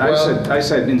that. I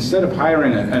said instead of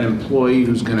hiring an employee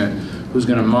who's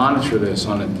gonna monitor this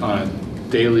on a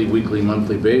daily, weekly,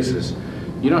 monthly basis,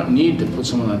 you don't need to put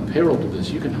someone on payroll to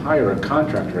this. You can hire a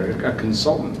contractor, a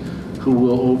consultant, who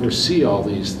will oversee all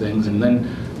these things, and then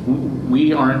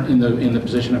we aren't in the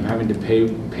position of having to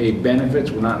pay benefits.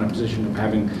 We're not in a position of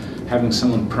having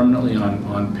someone permanently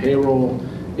on payroll.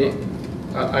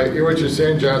 I hear what you're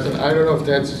saying, Jonathan. I don't know if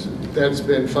that's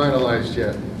been finalized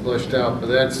yet, flushed out, but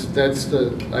that's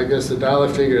the, I guess, the dollar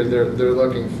figure they're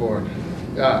looking for.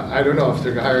 I don't know if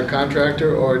they're gonna hire a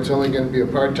contractor or it's only gonna be a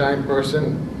part-time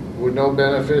person with no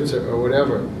benefits or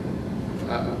whatever.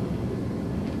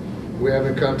 We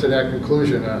haven't come to that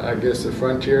conclusion. I guess the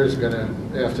Frontier is gonna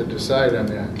have to decide on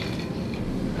that.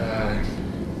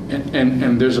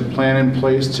 And there's a plan in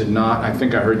place to not, I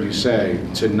think I heard you say,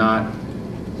 to not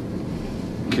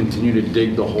continue to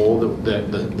dig the hole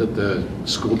that the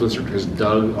school district has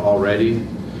dug already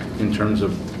in terms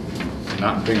of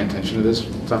not paying attention to this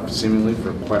stuff seemingly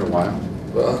for quite a while.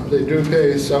 Well, they do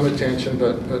pay some attention,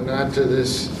 but not to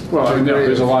this. Well, I know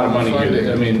there's a lot of money funding.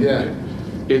 here. I mean, Yeah.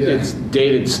 it's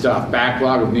dated stuff.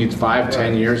 Backlog of needs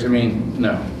 5-10 years. I mean,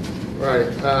 no.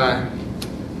 Right.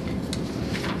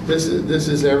 This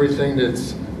is everything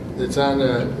that's on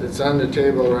the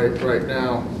table right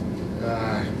now.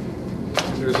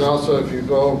 There's also, if you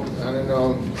go, I don't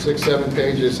know, 6-7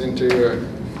 pages into your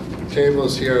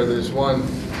tables here, there's one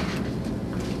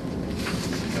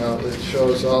that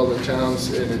shows all the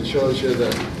towns, and it shows you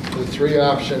the 3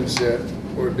 options that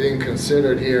were being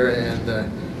considered here, and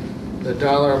the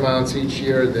dollar amounts each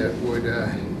year that would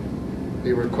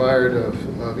be required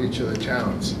of each of the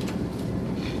towns.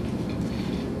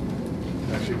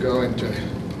 If you go into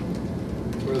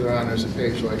further on, there's a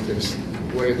page like this.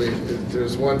 Whately,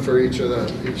 there's one for each of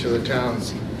the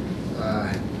towns.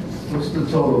 What's the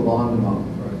total bond amount?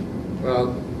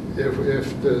 Well, if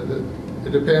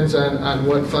it depends on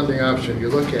what funding option you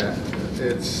look at.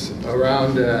 It's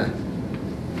around.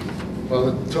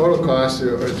 Well, the total costs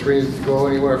are go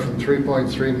anywhere from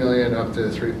 3.3 million up to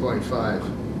 3.5.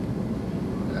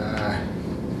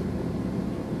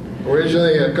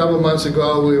 Originally, a couple months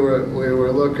ago, we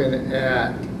were looking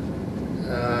at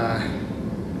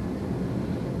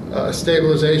a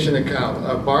stabilization account,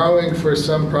 borrowing for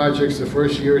some projects the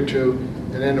first year or two,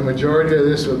 and then the majority of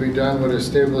this would be done with a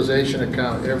stabilization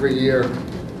account every year,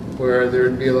 where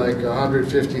there'd be like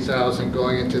 150,000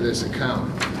 going into this account.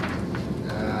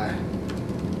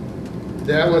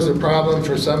 That was a problem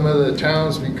for some of the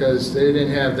towns because they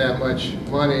didn't have that much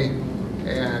money,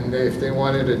 and if they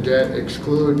wanted to debt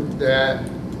exclude that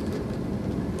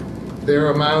their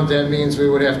amount, that means we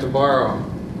would have to borrow.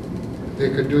 They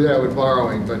could do that with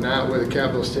borrowing, but not with a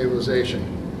capital stabilization.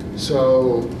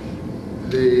 So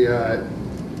the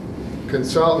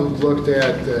consultant looked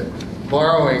at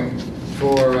borrowing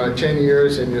for 10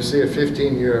 years, and you'll see a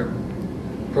 15-year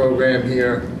program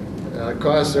here.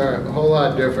 Costs are a whole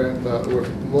lot different, but we're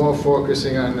more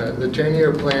focusing on the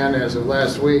 10-year plan as of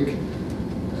last week.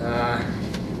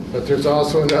 But there's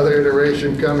also another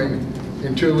iteration coming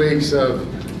in 2 weeks of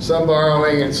some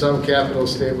borrowing and some capital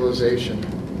stabilization.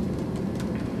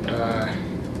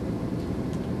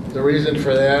 The reason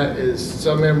for that is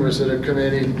some members of the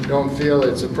committee don't feel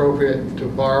it's appropriate to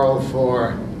borrow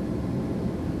for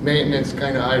maintenance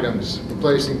kind of items,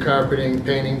 replacing carpeting,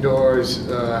 painting doors,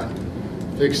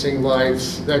 fixing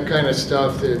lights, that kind of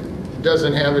stuff that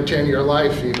doesn't have a 10-year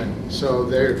life even. So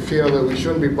they feel that we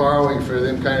shouldn't be borrowing for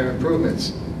them kind of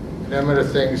improvements. Them are the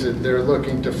things that they're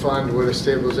looking to fund with a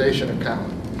stabilization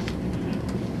account,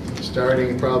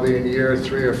 starting probably in year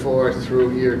 3 or 4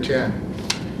 through year 10.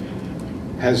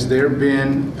 Has there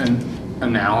been an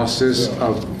analysis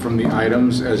from the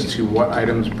items as to what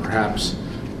items perhaps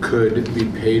could be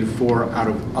paid for out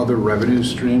of other revenue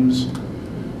streams?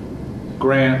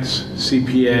 Grants,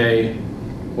 CPA,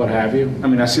 what have you? I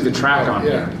mean, I see the track on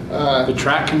here. The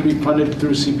track can be funded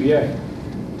through CPA.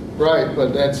 Right,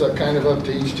 but that's kind of up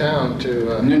to each town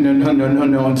to...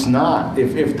 No, it's not.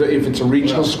 If it's a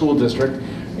regional school district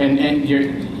and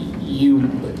you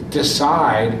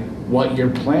decide what your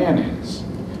plan is,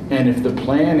 and if the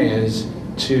plan is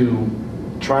to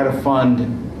try to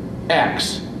fund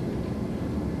X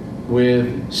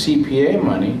with CPA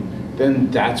money, then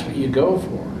that's what you go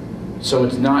for. So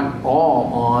it's not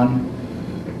all on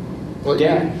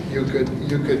debt. You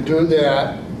could do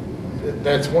that.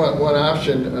 That's one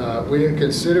option. We didn't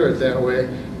consider it that way.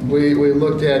 We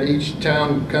looked at each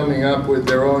town coming up with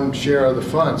their own share of the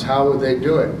funds. How would they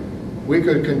do it? We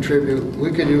could contribute,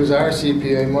 we could use our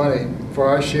CPA money for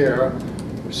our share,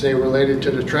 say related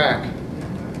to the track.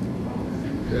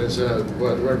 There's a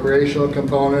recreational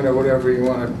component or whatever you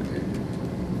want to,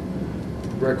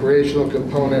 recreational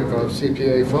component of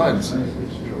CPA funds.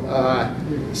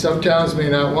 Some towns may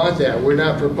not want that. We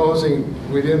didn't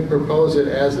propose it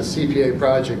as a CPA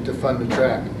project to fund the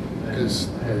track, because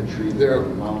they're...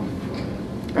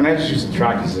 And I just use the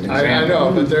track as an example. I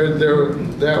know, but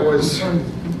that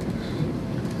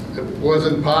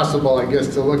wasn't possible, I guess,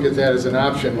 to look at that as an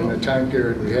option in the time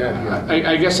period we had here.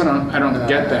 I guess I don't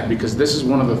get that, because this is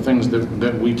one of the things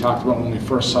that we talked about when we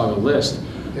first saw the list,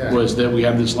 was that we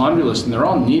have this laundry list, and they're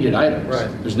all needed items. Right.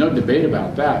 There's no debate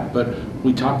about that, but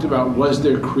we talked about, was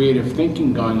there creative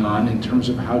thinking going on in terms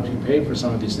of how to pay for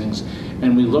some of these things?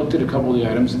 And we looked at a couple of the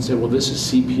items and said, well, this is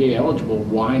CPA eligible.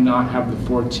 Why not have the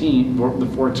 4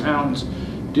 towns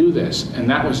do this? And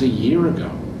that was a year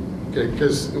ago. Okay,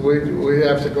 because we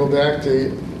have to go back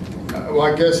to, well,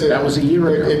 I guess that was a year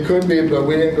ago. It could be, but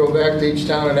we didn't go back to each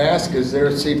town and ask, is their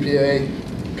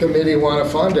CPA committee want to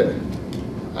fund it?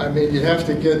 I mean, you'd have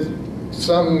to get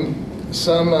some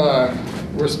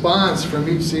response from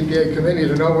each CPA committee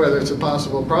to know whether it's a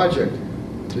possible project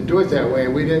to do it that way,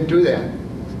 and we didn't do that.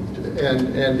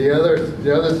 And the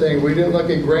other thing, we didn't look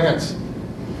at grants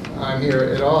on here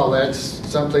at all. That's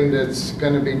something that's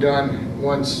going to be done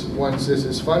once this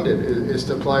is funded, is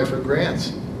to apply for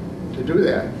grants to do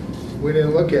that. We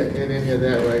didn't look at any of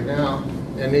that right now.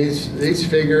 And these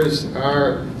figures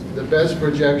are the best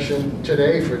projection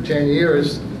today for 10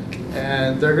 years,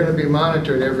 and they're going to be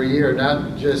monitored every year,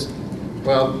 not just,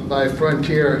 well, by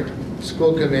Frontier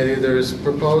School Committee. There's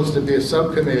proposed to be a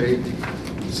subcommittee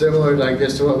similar, I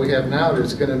guess, to what we have now,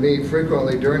 that's going to meet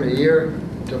frequently during the year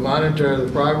to monitor the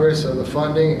progress of the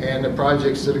funding and the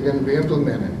projects that are going to be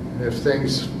implemented. And if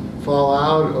things fall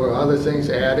out or other things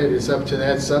added, it's up to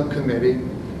that subcommittee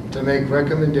to make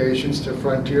recommendations to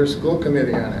Frontier School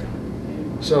Committee on it.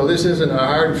 So this isn't a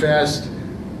hard and fast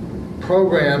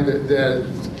program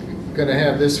that's going to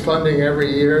have this funding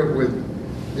every year with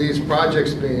these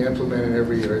projects being implemented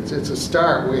every year. It's a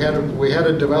start. We had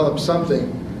to develop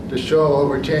something to show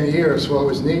over 10 years what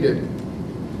was needed.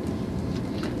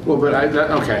 Well, but I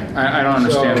don't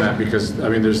understand that, because I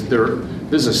mean, this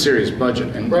is a serious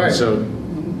budget, and so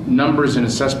numbers and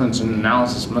assessments and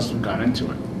analysis must have gone into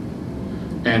it,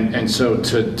 and so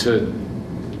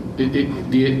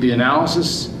the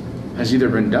analysis has either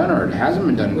been done or it hasn't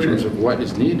been done in terms of what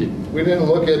is needed. We didn't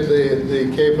look at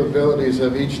the capabilities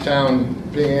of each town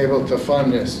being able to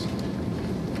fund this,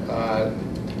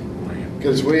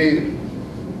 because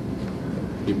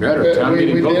you better. Town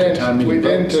meeting votes. We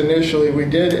didn't initially. We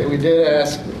did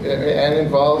ask and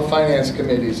involve finance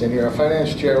committees in here. Our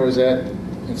finance chair was at,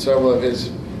 and several of his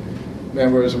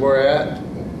members were at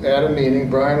a meeting.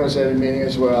 Brian was at a meeting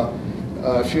as well.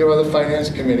 A few other finance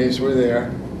committees were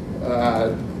there.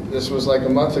 this was like a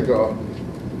month ago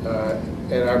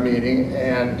at our meeting,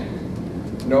 and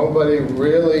nobody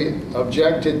really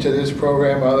objected to this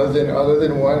program other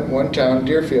than one town,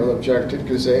 Deerfield, objected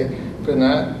because they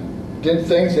didn't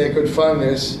think they could fund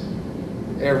this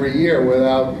every year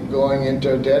without going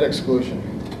into debt exclusion.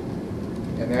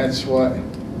 And that's what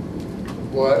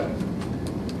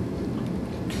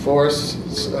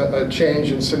forced a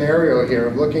change in scenario here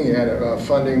of looking at it,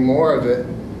 funding more of it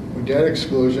with debt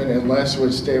exclusion and less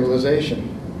with stabilization.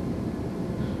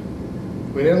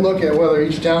 We didn't look at whether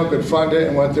each town could fund it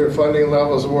and what their funding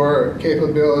levels were,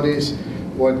 capabilities,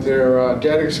 what their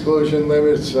debt exclusion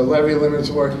limits, levy limits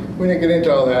were. We didn't get into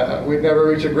all that. We'd never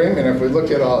reach agreement if we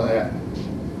looked at all that.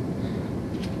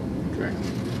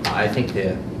 I think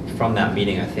from that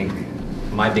meeting, I think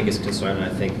my biggest concern, and I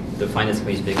think the Finance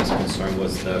Committee's biggest concern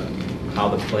was how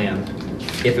the plan,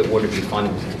 if it were to be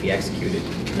funded, was to be executed.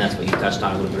 And that's what you touched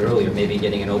on a little bit earlier, maybe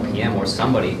getting an OPM or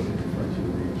somebody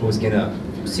who's going to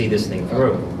see this thing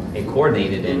through and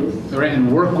coordinate it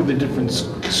And work with the different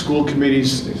school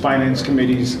committees, finance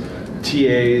committees,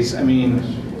 TAs. I mean,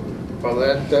 Well,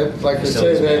 that like I say,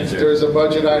 Facilities manager. there's a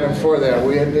budget item for that.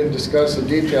 We didn't discuss the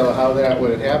detail of how that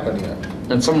would happen yet.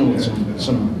 and someone with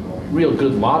some real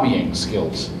good lobbying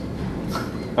skills.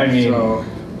 I mean, So-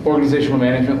 organizational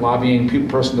management, lobbying,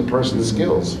 person-to-person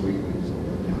skills. I mean,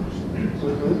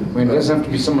 it doesn't have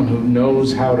to be someone who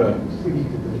knows how to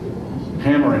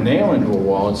hammer a nail into a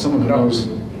wall. It's someone who No. knows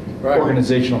Right.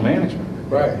 organizational management.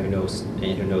 Right. who knows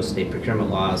state procurement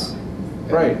laws.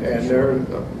 Right. And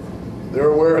they're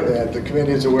aware of that. The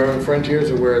committee is aware, and Frontier's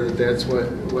aware that that's what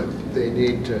they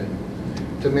need to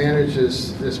manage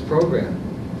this program.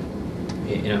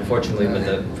 And unfortunately, with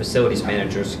the facilities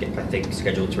managers, I think,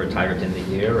 scheduled to retire at the end of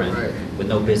the year, and Right. with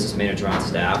no business manager on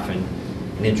staff and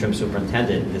an interim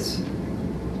superintendent, it's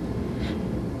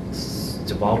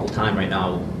a volatile time right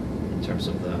now in terms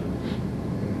of the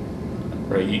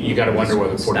Right. You got to wonder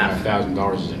whether Staff.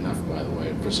 $45,000 is enough, by the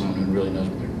way, for someone who really knows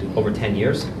what they're doing. over 10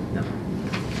 years. No,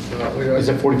 Is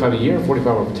it 45 a year or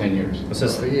 45 over 10 years? it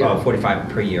says A year. 45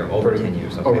 per year, over 10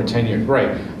 years. Okay. Over 10 years, right.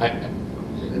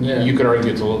 Yeah. You could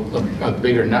argue it's a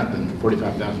bigger nut than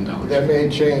 $45,000. That may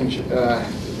change.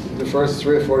 The first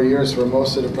 3 or 4 years for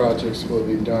most of the projects will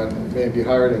be done, maybe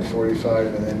higher than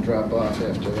 45 and then drop off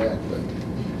after that. But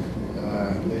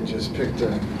they just picked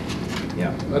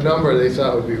Yeah. a number they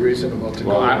thought would be reasonable to go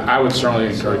Well, with. I would certainly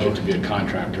encourage it to be a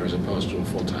contractor as opposed to a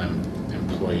full-time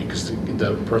employee, because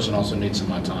the person also needs some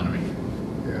autonomy.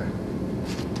 Yeah.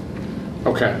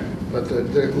 Okay. But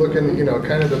looking,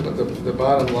 kind of the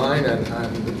bottom line on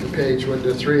the page with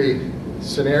the 3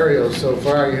 scenarios so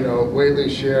far,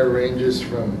 Whately's share ranges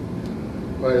from,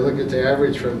 well, you look at the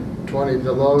average from 20,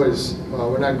 the low is, well,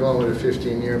 we're not going with a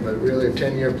 15-year, but really a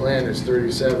 10-year plan is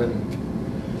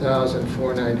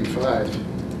 $37,495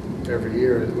 every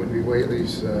year. It would be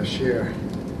Whately's share.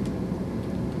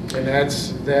 And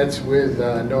that's with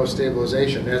no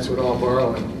stabilization. That's with all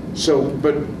borrowing. So,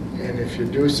 but And if you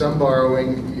do some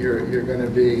borrowing, you're going to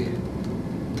be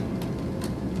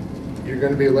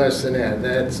less than that.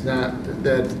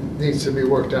 That needs to be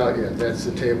worked out yet. That's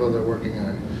the table they're working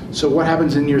on. So what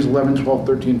happens in years 11, 12,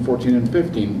 13, 14, and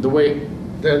 15? The way,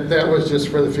 That was just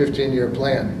for the 15-year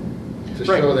plan to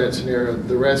Right. show that scenario.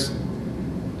 The rest,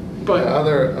 but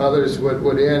others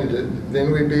would end.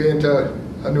 Then we'd be into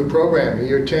a new program.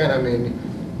 Year 10, I mean,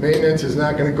 maintenance is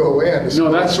not going to go away on the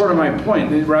no, that's sort of my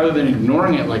point. Rather than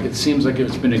ignoring it like it seems like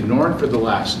it's been ignored for the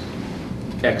last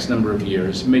X number of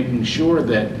years, making sure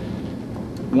that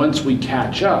once we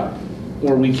catch up,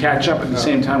 or we catch up at the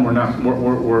same time, we're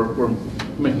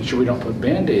making sure we don't put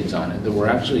Band-Aids on it, that we're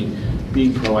actually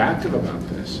being proactive about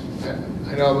this.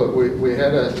 I know, but we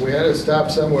had to stop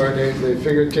somewhere. They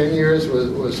figured 10 years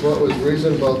was what was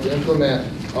reasonable to implement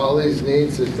all these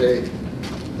needs that they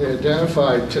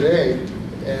identified today.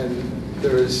 And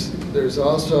there's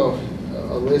also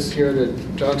a list here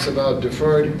that talks about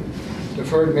deferred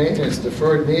maintenance,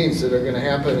 deferred needs that are going to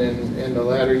happen in the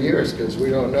latter years, because we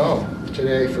don't know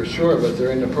today for sure, but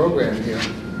they're in the program here.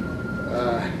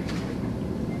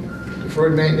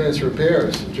 Deferred maintenance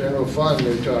repairs, general fund,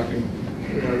 they're talking,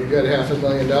 you've got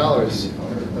 $500,000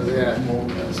 of that,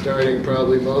 starting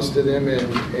probably most of them in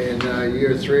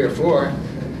year 3 or 4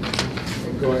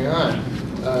 and going on.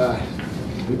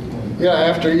 Yeah,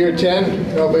 after year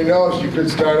 10, nobody knows. You could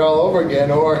start all over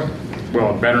again, or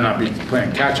Well, it better not be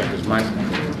playing catch-up is my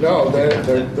point. no,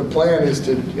 the plan is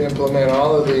to implement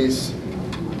all of these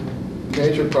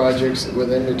major projects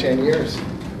within the 10 years.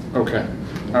 Okay.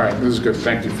 All right, this is good.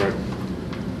 Thank you, Fred.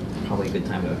 Probably a good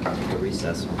time to take a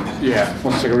recess. Yeah,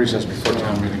 let's take a recess before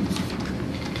town meeting.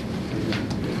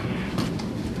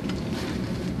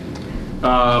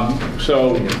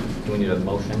 So Do we need a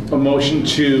motion? a motion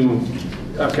to,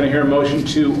 can I hear a motion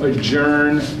to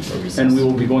adjourn? recess. And we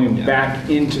will be going Yeah. back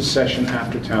into session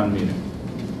after town meeting.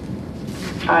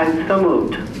 I'm so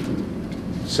moved.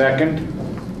 Second?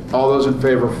 All those in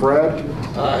favor, Fred?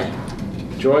 Aye.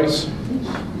 Joyce?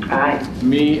 Aye.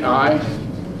 Me, aye.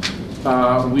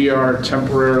 We are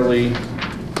temporarily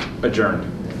adjourned.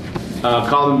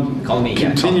 Call Call me, yeah.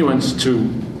 continuance to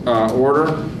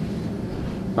order.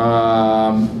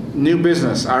 New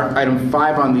business, our item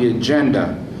 5 on the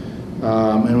agenda,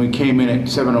 and we came in at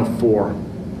 7:04.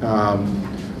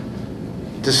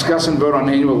 Discuss and vote on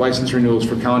annual license renewals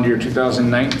for calendar year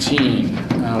 2019.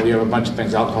 We have a bunch of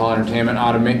things: alcohol, entertainment,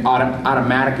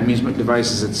 automatic amusement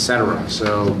devices, etc.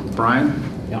 So, Brian?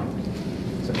 Yeah.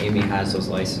 So Amy has those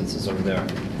licenses over there.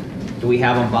 Do we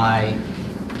have them by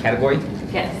category?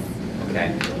 Yes.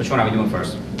 Okay. Which one are we doing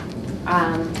first?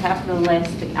 Top of the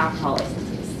list, the alcohol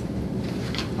licenses.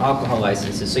 Alcohol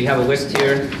licenses. So you have a list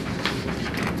here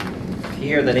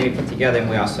that Amy put together, and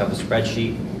we also have a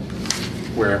spreadsheet.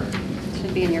 Where?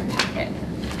 Should be in your packet.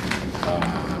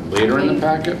 Later in the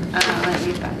packet? Let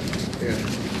me find. Yeah.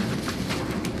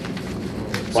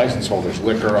 License holders,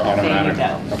 liquor, automatic.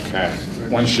 There you Okay.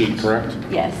 One sheet, correct?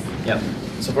 Yes. Yep.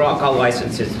 So for alcohol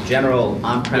licenses, general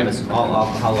on-premise all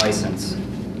alcohol license.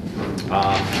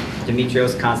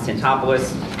 Demetrios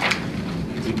Konstantopoulos,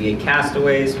 DBA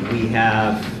Castaways. We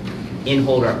have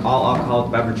in-holder all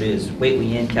alcoholic beverages,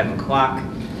 Whately Inn, Kevin Clock.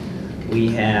 We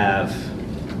have,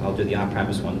 I'll do the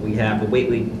on-premise one. We have the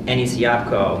Whately NEC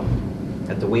Opco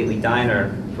at the Whately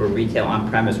Diner for retail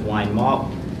on-premise wine malt.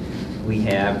 We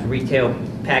have retail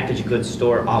packaged goods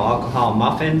store all alcohol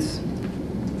muffins.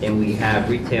 And we have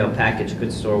retail packaged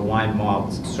goods store wine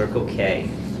malt Circle K.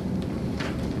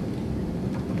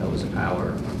 Those are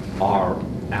our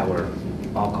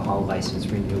alcohol license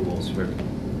renewals for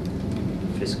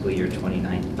fiscal year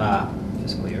 2019,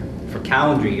 for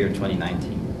calendar year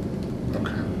 2019.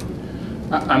 Okay.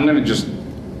 I'm going to just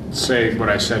say what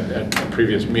I said at a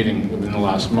previous meeting within the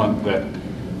last month, that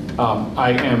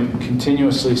I am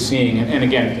continuously seeing, and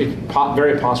again, it's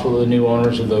very possible the new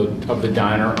owners of the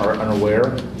diner are unaware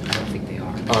I don't think they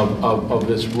are. of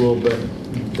this rule, but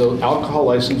the alcohol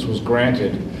license was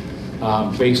granted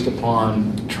based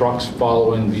upon trucks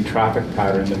following the traffic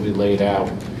pattern that we laid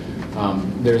out.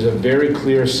 There's a very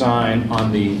clear sign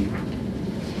on the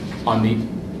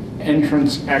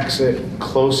entrance exit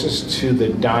closest to the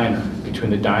diner,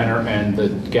 between the diner and the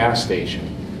gas station,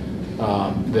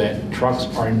 that trucks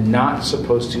are not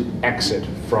supposed to exit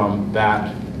from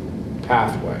that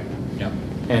pathway. Yep.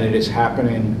 And it is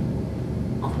happening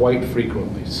quite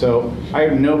frequently. So I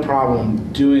have no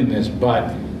problem doing this,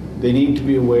 but they need to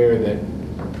be aware that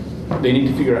they need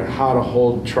to figure out how to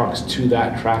hold trucks to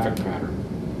that traffic pattern.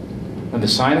 And the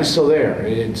sign is still there.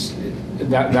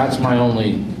 That's my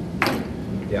only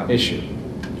Yeah. issue.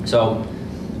 So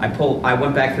I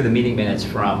went back through the meeting minutes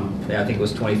from, I think it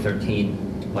was 2013,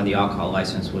 when the alcohol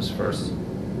license was first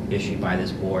issued by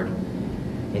this board.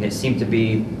 And it seemed to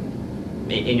be,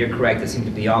 and you're correct, it seemed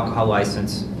to be alcohol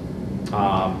license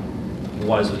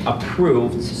was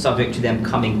approved, subject to them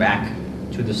coming back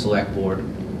to the select board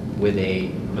with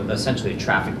essentially a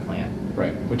traffic plan.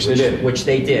 Right, which they did. Which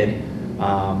they did.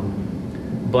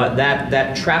 But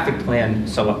that traffic plan,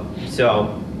 so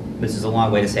this is a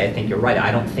long way to say I think you're right.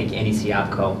 I don't think NEC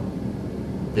Opco,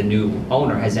 the new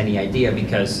owner, has any idea,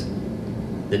 because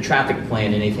the traffic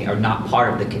plan and anything are not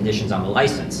part of the conditions on the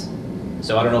license.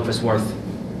 So I don't know if it's worth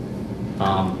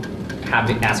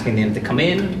asking them to come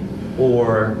in,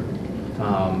 or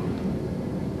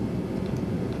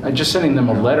I'm just sending them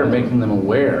a letter making them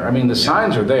aware. I mean, the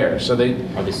signs are there, so they're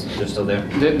still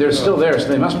there? still there, so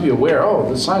they must be aware, oh,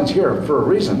 the sign's here for a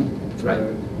reason.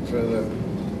 Right. For the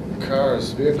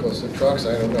cars, vehicles, the trucks,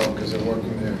 I don't know, because they're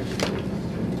working there.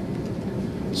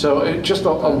 So just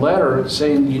a letter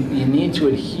saying you need to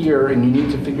adhere, and you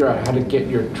need to figure out how to get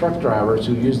your truck drivers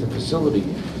who use the facility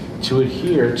to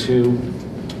adhere to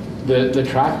the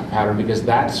traffic pattern, because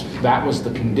that was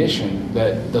the condition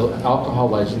that the alcohol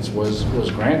license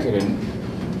was granted,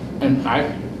 and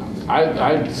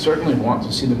I certainly want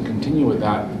to see them continue with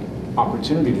that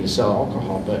opportunity to sell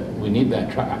alcohol, but we need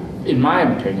that in my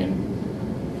opinion.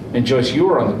 And Joyce, you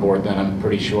were on the board then, I'm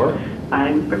pretty sure.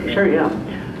 I'm pretty sure, yeah.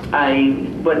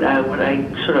 What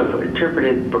I sort of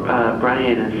interpreted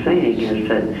Brian as saying is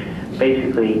that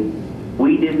basically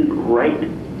we didn't write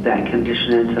that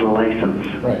condition into the license.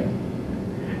 Right.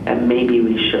 And maybe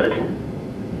we should.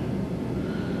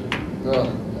 Well,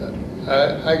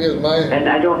 I guess And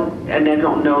I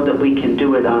don't know that we can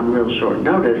do it on real short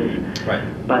notice. Right.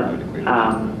 But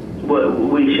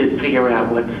we should figure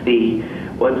out what's the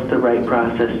right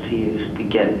process to use to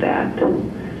get that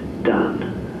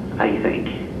done, I think.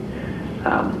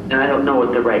 And I don't know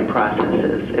what the right process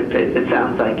is. If it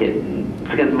sounds like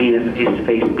it's going to mean a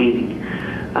face-to-face meeting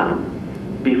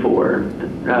before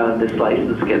this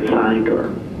license gets signed, or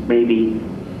maybe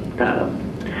give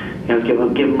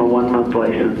them a 1-month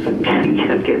license and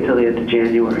get till the end of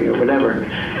January or whatever.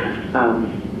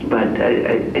 But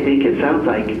I think it sounds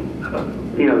like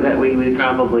that we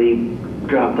probably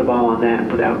dropped the ball on that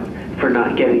for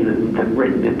not getting them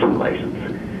written into the license.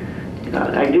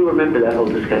 I do remember that whole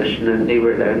discussion, and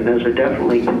those are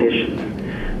definitely conditions.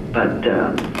 But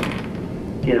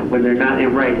when they're not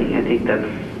in writing, I think that's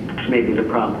maybe the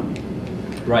problem.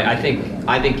 Right. I think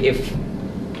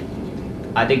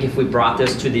if we brought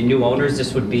this to the new owners,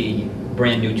 this would be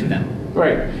brand new to them.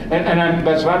 Right, and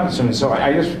that's what I'm assuming. So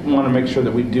I just want to make sure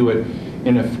that we do it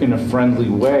in a friendly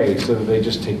way, so that they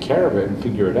just take care of it and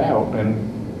figure it out. And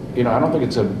I don't think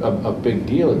it's a big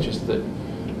deal. It's just that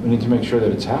we need to make sure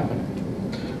that it's happening.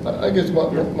 I guess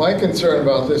my concern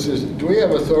about this is, do we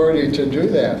have authority to do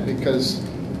that? Because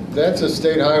that's a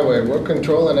state highway. We're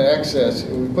controlling access.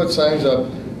 If we put signs up,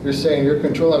 you're saying you're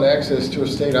controlling access to a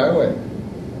state highway.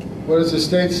 What does the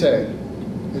state say?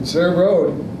 It's their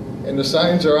road, and the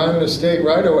signs are on the state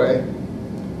right-of-way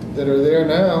that are there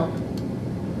now,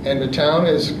 and the town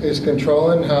is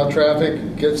controlling how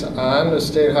traffic gets on the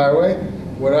state highway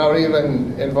without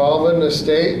even involving the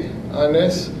state on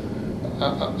this.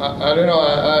 I don't know.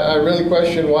 I really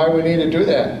question why we need to do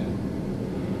that.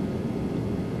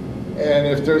 And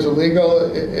if there's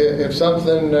if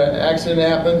something accident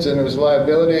happens and there's a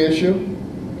liability issue,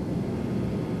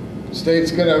 the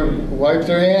state's going to wipe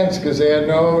their hands because they had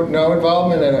no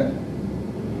involvement in it.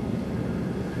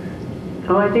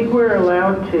 So I think we're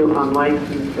allowed to, on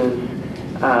licenses,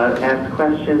 ask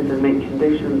questions and make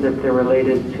conditions if they're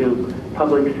related to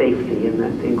public safety, and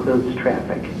that includes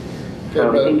traffic. So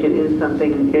I think it is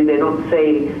something. They don't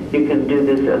say you can do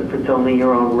this if it's only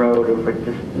your own road, or if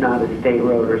it's not a state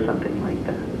road or something like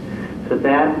that. So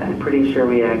that I'm pretty sure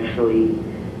we can.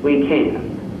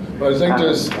 But I think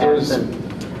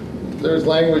there's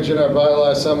language in our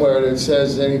bylaw somewhere that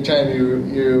says anytime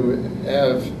you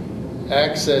have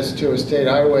access to a state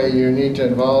highway, you need to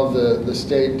involve the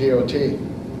state DOT.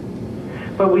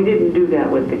 But we didn't do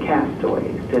that with the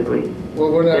castaways, did we? Well,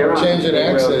 we're not changing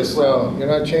access, though. You're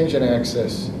not changing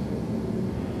access.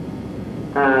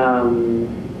 And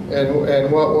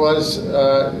what was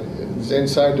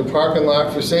inside the parking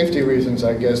lot for safety reasons,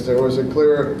 I guess. There was a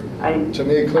clear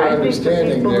understanding there. I think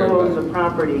the people who own the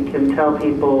property can tell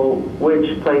people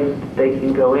which place they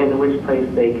can go in and which place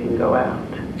they can go out.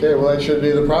 Okay, well, that should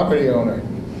be the property owner.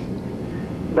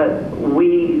 But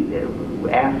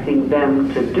asking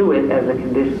them to do it as a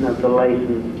condition of the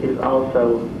license is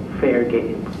also fair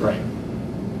game. Right.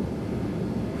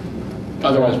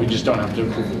 Otherwise, we just don't have to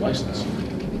approve the license.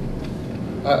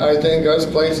 I think us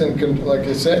placing, like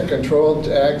I said, controlled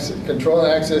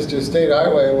access to a state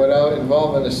highway without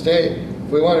involving the state.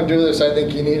 If we want to do this, I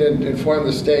think you need to inform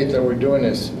the state that we're doing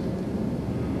this.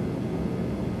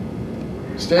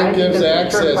 State gives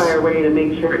access. I think that's a surefire way to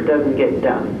make sure it doesn't get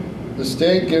done. The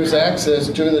state gives access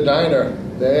to the diner.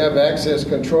 They have access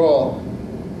control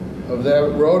of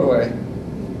that roadway.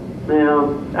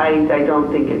 Now, I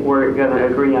don't think we're going to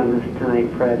agree on this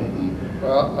tonight, Fred.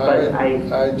 Well,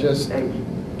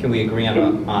 Can we agree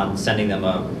on sending them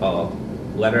a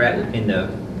letter in the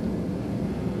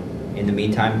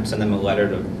meantime? Send them a letter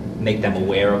to make them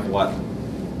aware of what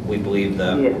we believe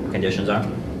the conditions are.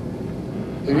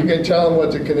 If you can tell them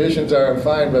what the conditions are, I'm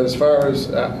fine. But as far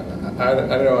as I don't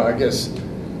know, I guess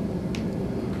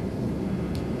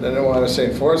I don't want to say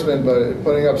enforcement, but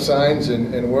putting up signs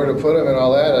and where to put them and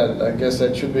all that, I guess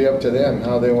that should be up to them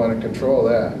how they want to control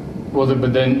that. Well,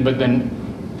 but then,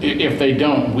 if they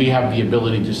don't, we have the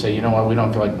ability to say, you know what, we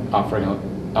don't feel like offering an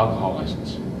alcohol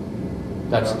license.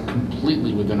 That's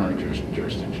completely within our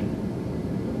jurisdiction.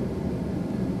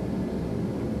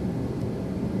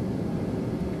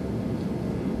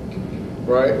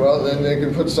 Right. Well, then they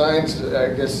can put signs,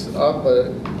 I guess, up, but I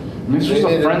mean, this was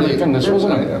a friendly thing. This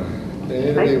wasn't a. They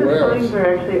need to be aware of. The signs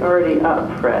are actually already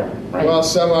up, Fred. Right. Well,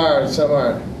 some are, some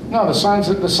aren't. No, the signs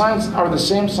are the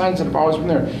same signs that have always been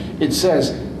there. It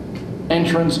says,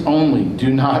 entrance only,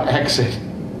 do not exit.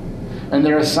 And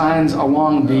there are signs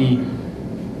along the,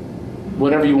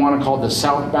 whatever you want to call it, the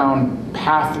southbound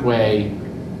pathway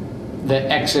that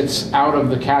exits out of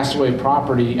the Castaway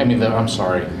property,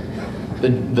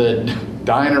 the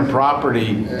diner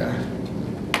property,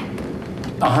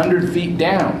 100 feet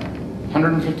down,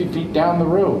 150 feet down the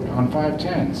road on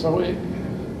 510. So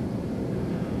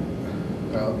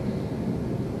Well,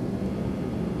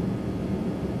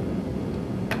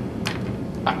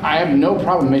 I have no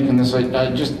problem making this,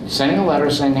 just sending a letter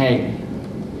saying, hey,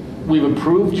 we've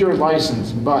approved your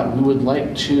license, but we would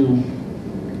like to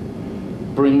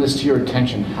bring this to your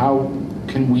attention. How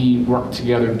can we work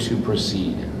together to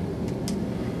proceed?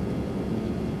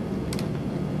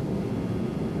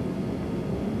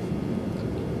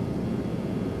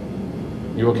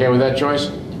 You okay with that, Joyce?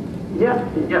 Yeah,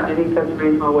 I think that's a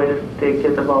reasonable way to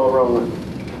get the ball rolling.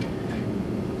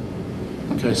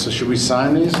 Okay, so should we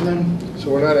sign these then so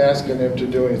we're not asking them to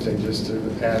do anything, just to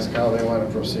ask how they want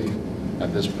to proceed.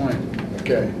 at this point?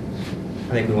 Okay.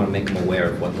 I think we want to make them aware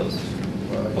of what those,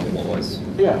 Well, of what was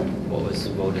Yeah.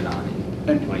 voted on in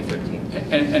And- 2013.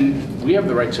 And we have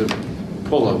the right to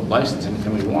pull a license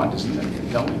anytime we want, isn't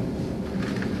it? Don't we?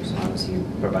 As long as you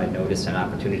provide notice and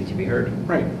opportunity to be heard.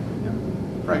 Right, Yeah.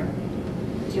 right.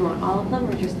 Do you want all of them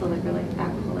or just the liquor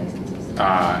alcohol licenses?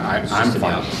 I'm just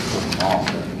fine about- with them all.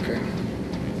 Okay.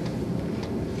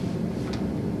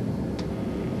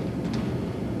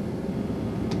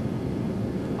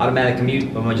 Automatic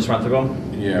commute, want to just run through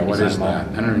them? Yeah, Maybe what sign is them all. that?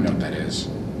 I don't even know what that is.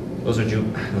 Those are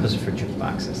those are for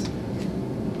jukeboxes.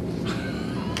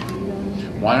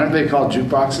 Why aren't they called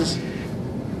jukeboxes?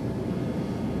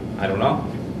 I don't know.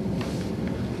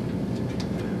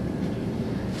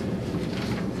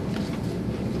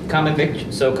 Common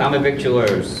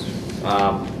victulars,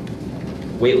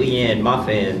 Whately Inn,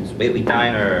 Muffins, Whately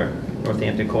Diner,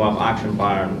 Northampton Co-op Auction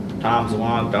Barn, Tom's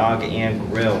Long Dog and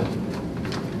Grill,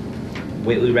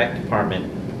 Whately Rec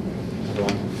Department.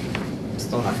 I'm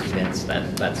still not convinced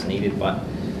that that's needed, but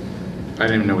I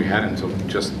didn't even know we had it until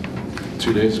just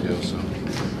 2 days ago, so.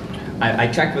 I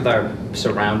checked with our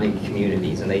surrounding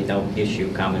communities and they don't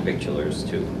issue common victulars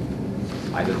to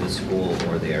either the school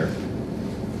or their.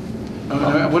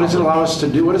 What does it allow us to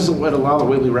do? What does it allow the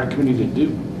Whately Rec Committee to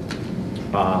do?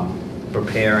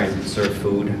 Prepare and serve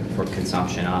food for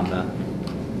consumption on the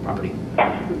property.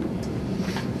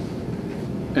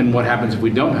 And what happens if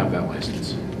we don't have that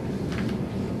license?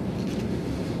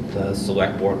 The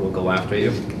select board will go after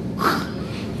you.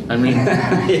 I mean,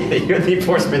 You're the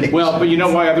enforcement agent. well, but you know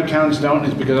why other towns don't?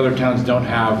 Is because other towns don't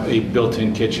have a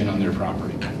built-in kitchen on their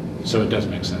property. So it does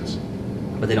make sense.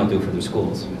 But they don't do it for their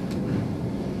schools.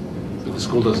 But the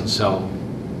school doesn't sell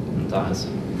It does.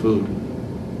 food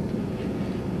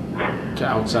to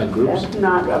outside groups. That's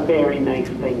not a very nice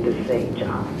thing to say,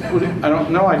 John. I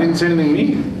don't know, I didn't say anything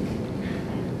mean.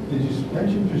 Did you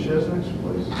mention Duchesne's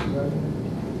place?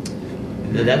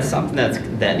 Is that- That's something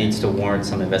that needs to warrant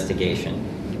some investigation.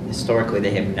 Historically,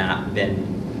 they have not been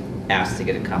asked to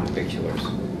get a common victulars.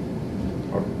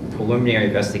 Our preliminary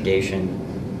investigation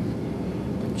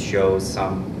shows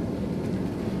some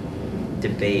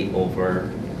debate over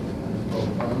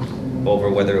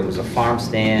whether it was a farm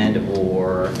stand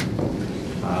or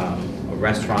a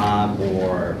restaurant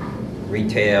or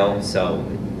retail, so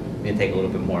it's going to take a little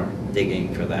bit more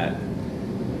digging for that.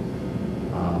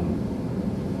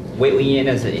 Whately Inn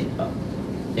as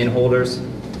an inn holders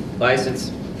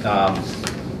license.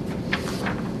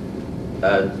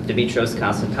 Demetros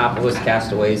Konstantopoulos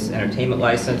Castaways Entertainment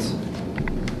license.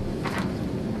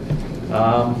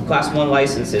 Class 1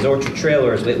 licenses, Orchard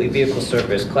Trailers, Whately Vehicle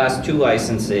Service. Class 2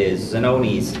 licenses,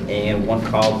 Zanonis, and one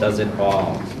called Does It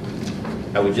All.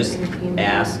 I would just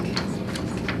ask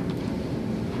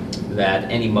that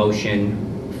any motion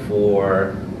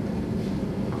for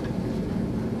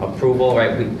approval,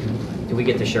 right, do we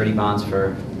get the surety bonds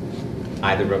for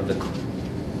either of the,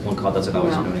 one called Does It All,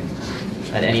 or No. Zanoni?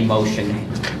 At any motion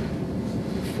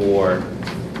for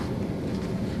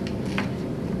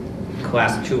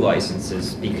Class 2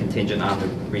 licenses be contingent on the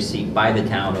receipt by the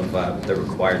town of the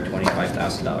required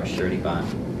 $25,000 surety bond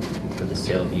for the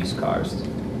sale of used cars.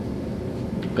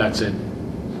 That's it,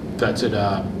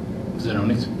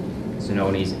 Zanoni's?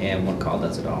 Zanonis and one called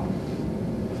Does It All.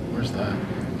 Where's that?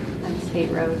 On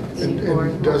State Road, And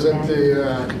C4. doesn't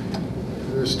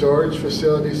the storage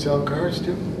facility sell cars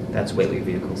too? That's Whately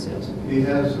Vehicle Sales. He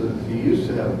used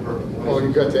to have a perfect license. Oh,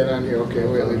 you got that on here, okay,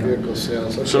 Whately Vehicle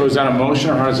Sales. Okay. So is that a motion,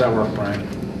 or how does that work, Brian?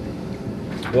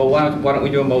 Well, why don't we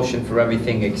do a motion for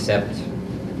everything except,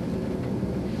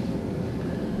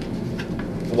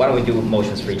 why don't we do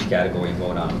motions for each category and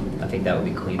vote on them? I think that would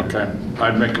be cleaner. Okay,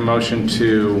 I'd make a motion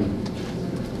to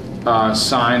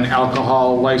sign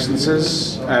alcohol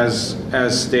licenses as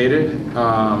stated.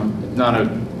 It's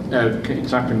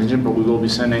not contingent, but we will be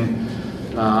sending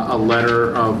a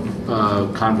letter of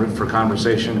for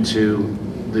conversation to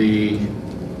the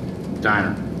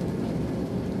diner.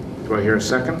 Do I hear a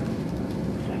second?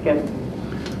 Second.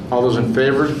 All those in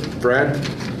favor? Brad?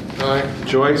 Aye.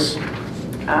 Joyce?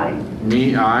 Aye.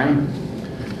 Me, aye.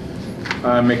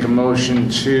 Make a motion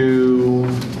to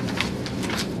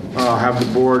have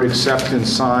the board accept and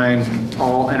sign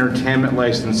all entertainment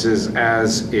licenses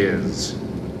as is.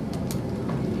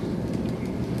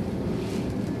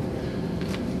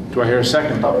 Do I hear a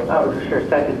second? Oh, sure,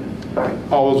 second, sorry.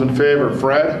 All those in favor,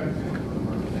 Fred?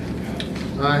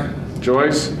 Aye.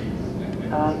 Joyce?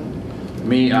 Aye.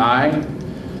 Me, aye.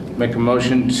 Make a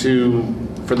motion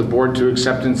for the board to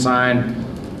accept and sign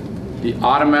the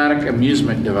automatic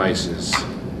amusement devices.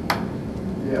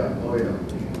 Yeah, oh yeah.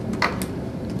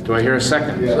 Do I hear a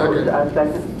second? Yeah.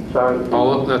 Second, sorry.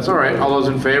 That's all right. All those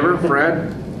in favor,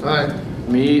 Fred? Aye.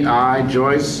 Me, aye.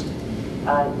 Joyce?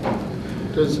 Aye.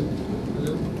 Just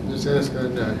ask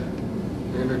on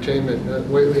entertainment,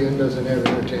 Whately Inn doesn't have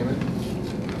entertainment?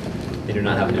 They do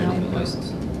not have an entertainment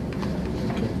license.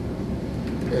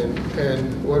 Okay.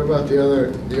 And what about the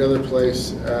other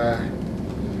place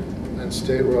on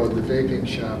State Road, the vaping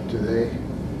shop? Do they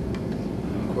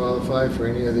qualify for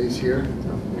any of these here?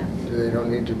 No, Do they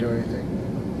don't need to do anything?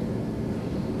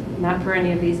 not for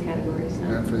any of these categories, no.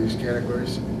 Not for these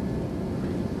categories?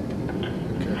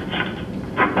 Okay.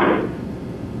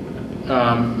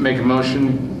 Make a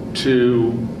motion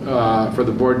for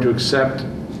the board to accept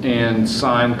and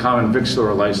sign common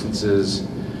victular licenses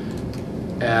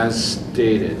as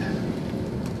stated.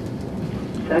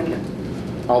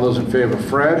 Second. All those in favor,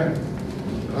 Fred?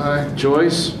 Aye.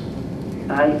 Joyce?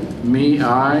 Aye. Me,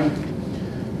 aye.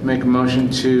 Make a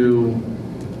motion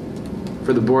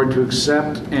for the board to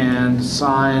accept and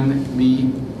sign the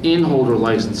in-holder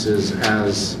licenses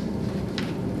as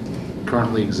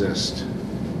currently exist.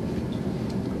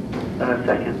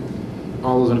 Second.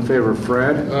 All those in favor,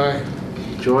 Fred? Aye.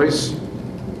 Joyce?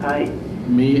 Aye.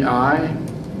 Me, aye.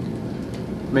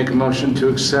 Make a motion to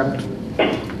accept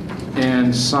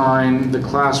and sign the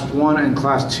Class 1 and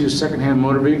Class 2 secondhand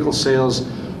motor vehicle sales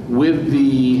with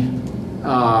the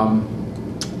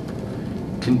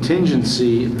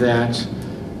contingency that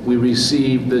we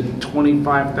receive the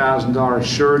 $25,000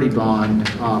 surety bond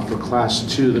for Class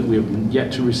 2 that we have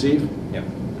yet to receive. Yep.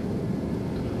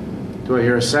 Do I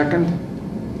hear a second?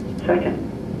 Second.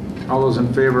 All those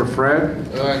in favor, Fred?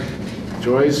 Aye.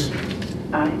 Joyce?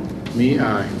 Aye. Me,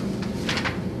 aye.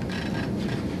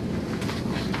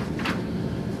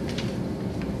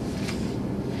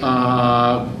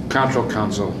 Cultural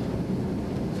Council.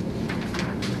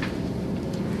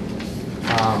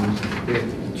 We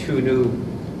have 2 new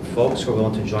folks who are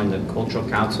willing to join the Cultural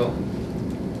Council.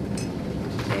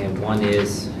 And one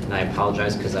is, and I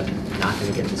apologize because I'm not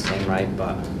going to get this name right,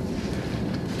 but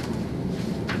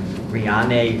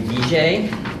Riane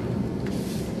Vijay,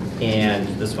 and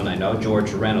this one I know,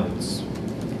 George Reynolds,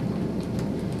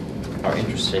 are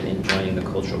interested in joining the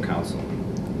Cultural Council.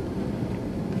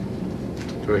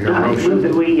 Do I hear a I move motion?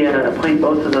 that we appoint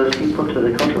both of those people to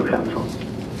the cultural council.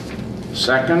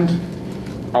 Second.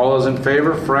 All those in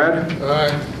favor, Fred?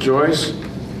 Aye. Joyce?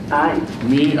 Aye.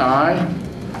 Me, aye.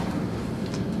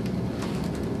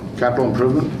 Capital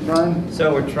improvement, Brian?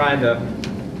 So we're trying to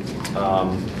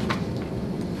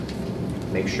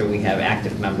make sure we have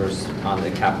active members on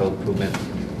the capital improvement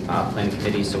planning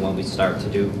committee, so when we start to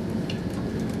do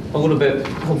a little bit,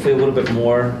 hopefully a little bit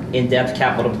more in-depth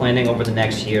capital planning over the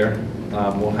next year,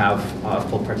 we'll have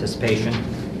full participation.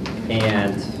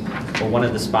 And for one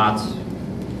of the spots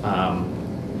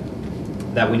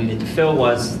that we needed to fill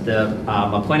was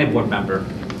a planning board member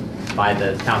by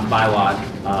the town's bylaw.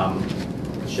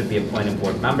 Should be a planning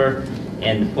board member,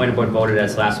 and the planning board voted at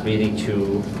its last meeting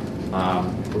to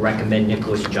recommend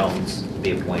Nicholas Jones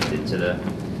be appointed to the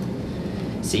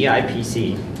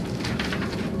CIPC.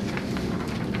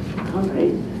 All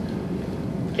right.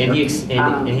 And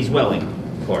he's willing,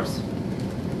 of course.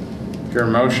 Your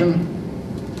motion?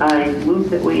 I move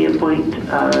that we appoint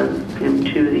him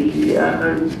to the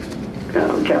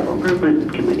capital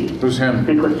improvement committee. Who's him?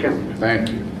 Nicholas Jones. Thank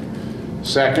you.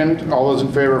 Second. All those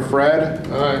in favor, Fred?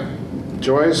 Aye.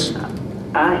 Joyce?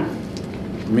 Aye.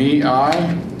 Me,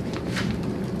 aye.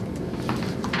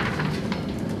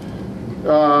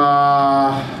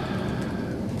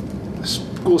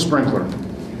 School sprinkler.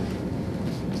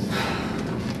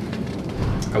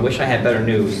 I wish I had better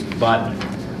news, but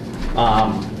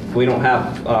we don't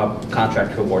have a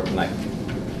contract to award tonight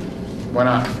Why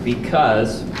not?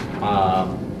 because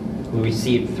we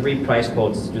received 3 price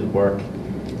quotes to do the work,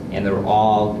 and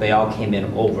they all came in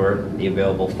over the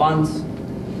available funds.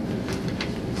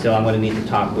 So I'm going to need to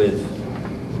talk with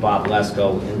Bob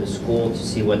Lesko in the school to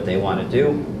see what they want to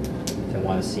do. If they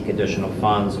want to seek additional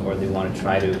funds, or they want to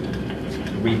try to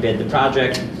rebid the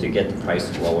project to get the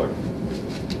price lower.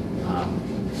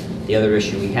 The other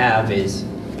issue we have is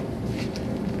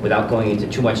without going into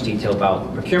too much detail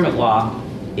about procurement law,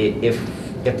 if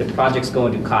the project's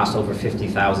going to cost over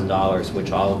 $50,000,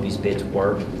 which all of these bids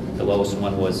were, the lowest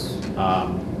one was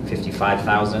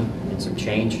 $55,000 and some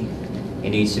change, it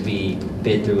needs to be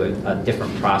bid through a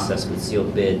different process with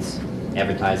sealed bids,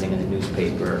 advertising in the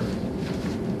newspaper,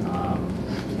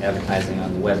 advertising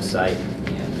on the website,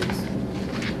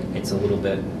 and it's a little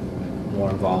bit more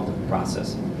involved in the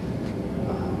process.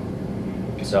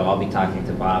 So I'll be talking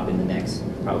to Bob in the next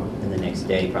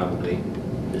day probably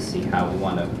to see how we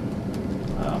want to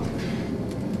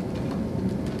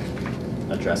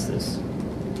address this.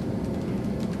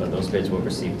 But those bids were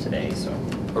received today, so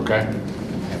Okay, I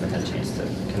haven't had a chance to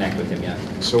connect with him yet.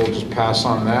 so we'll just pass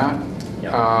on that.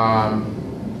 Yep.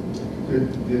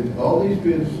 Did all these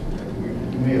bids,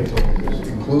 you may have told me this,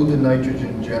 include the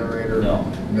nitrogen generator? No.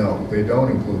 No, they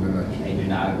don't include the nitrogen. They do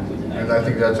not include the nitrogen. And I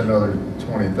think that's another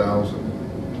 20,000.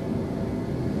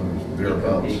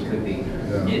 Thereabouts. It could be.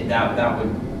 Yeah.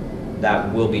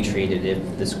 That will be treated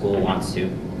if the school wants to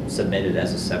submit it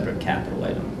as a separate capital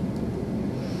item.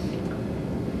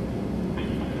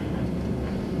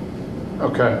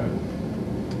 Okay.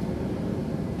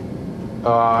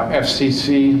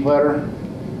 FCC letter?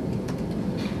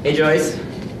 Hey, Joyce.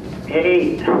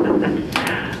 Hey. I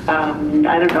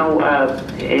don't know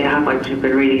how much you've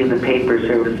been reading in the papers.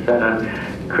 There was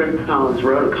Chris Collins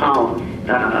wrote a column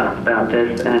about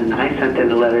this, and I sent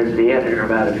in a letter to the editor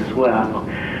about it as well.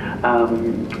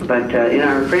 But in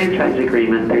our franchise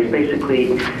agreement, there's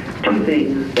basically two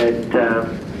things that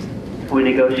we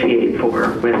negotiate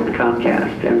for with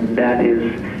Comcast, and that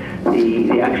is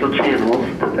the actual channels,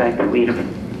 the fact that we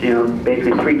have,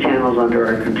 basically 3 channels under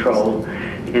our control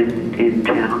in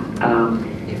town.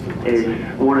 Is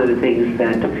one of the things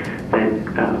that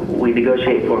we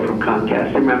negotiate for from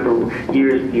Comcast. I remember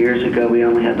years ago we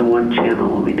only had the 1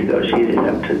 channel, and we negotiated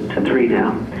up to 3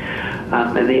 now.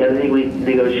 And the other thing we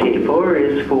negotiate for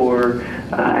is for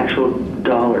actual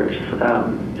dollars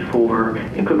for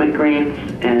equipment grants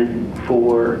and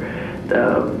for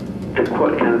the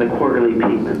quarterly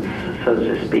payments, so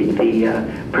to speak, the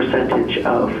percentage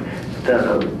of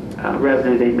the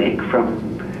revenue they make from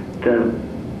the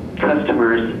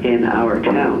customers in our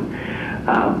town.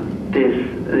 There's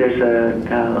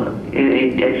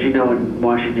as you know, in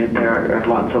Washington there are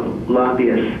lots of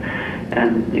lobbyists,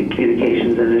 and the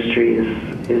communications industry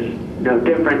is no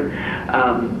different.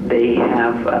 They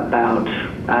have about,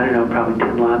 I don't know, probably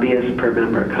 10 lobbyists per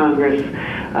member of Congress.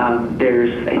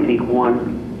 There's, I think,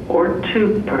 1 or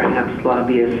 2 perhaps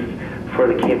lobbyists for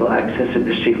the cable access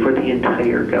industry for the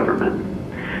entire government.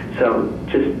 So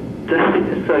just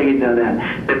so you know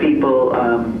that. The people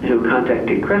who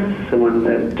contacted Chris, the one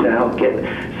that helped get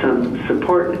some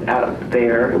support out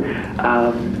there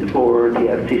for the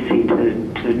FCC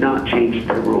to not change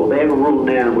the rule. They have a rule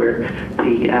now where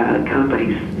the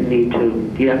companies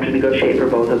you have to negotiate for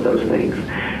both of those things.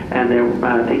 And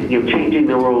they're thinking of changing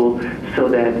the rule so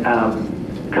that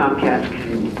Comcast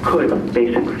could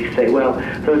basically say, well,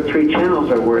 those 3 channels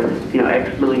are worth,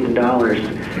 X million dollars,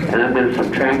 and I'm going to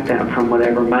subtract that from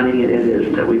whatever money it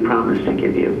is that we promised to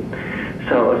give you.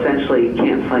 So essentially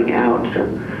canceling out,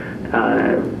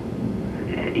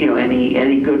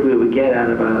 any good we would get out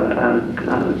of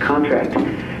a contract.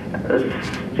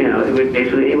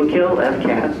 It would kill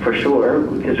FCAT for sure,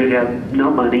 because we'd have no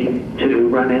money to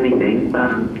run anything.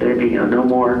 There'd be no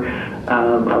more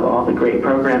of all the great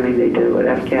programming they do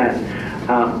at FCAT.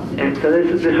 And so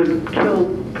this would kill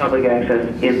public access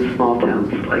in small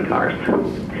towns like ours.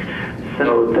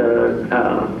 So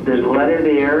there's a letter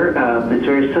there. It's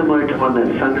very similar to one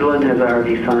that Sunderland has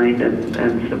already signed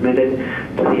and submitted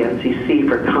to the FCC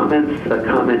for comments. The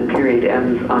comment period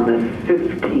ends on the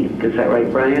 15th. Is that right,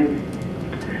 Brian?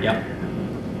 Yep.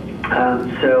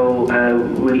 So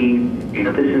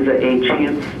this is a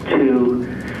chance to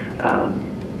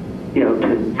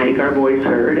make our voice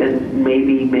heard and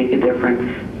maybe make a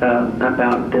difference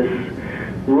about this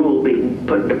rule being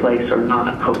put into place or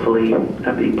not, hopefully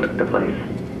being put into place.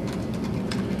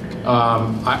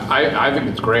 I think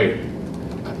it's great.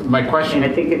 My question...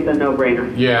 And I think it's a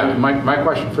no-brainer. Yeah, my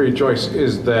question for you, Joyce,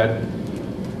 is that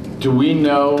do we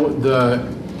know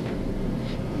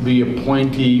the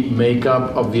appointee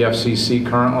makeup of the FCC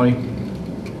currently?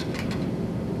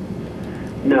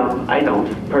 No, I don't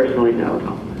personally know.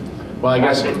 Well, I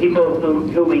guess... The people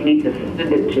who we need to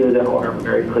send it to, though, are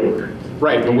very clear.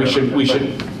 Right, but we should,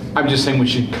 I'm just saying we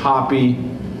should copy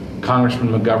Congressman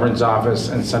McGovern's office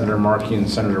and Senator Markey and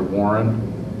Senator Warren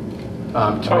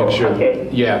to make sure. Okay.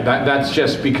 Yeah, that's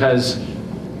just because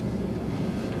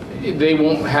they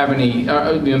won't have any,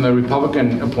 the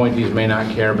Republican appointees may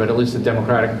not care, but at least the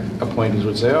Democratic appointees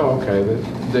would say, oh, okay,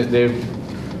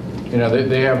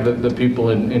 they have the people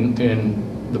in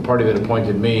the party that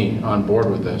appointed me on board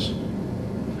with this.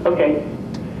 Okay,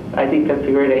 I think that's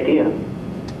a great idea.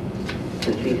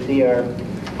 To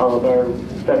CC all of our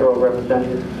federal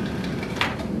representatives.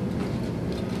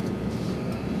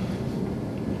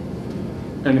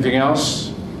 Anything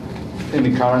else?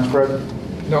 Any comments, Fred?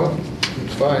 No,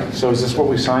 it's fine. So is this what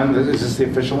we signed? Is this the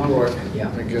official one? Or,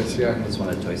 Yeah. I guess, yeah. That's one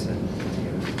that Joyce said.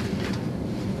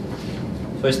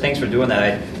 First, thanks for doing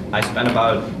that. I spent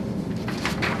about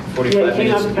 45 Yeah, it came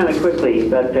minutes. up kind of quickly,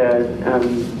 but,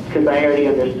 because I already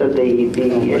understood the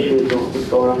issues and what was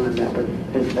going on, and that was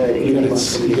easy one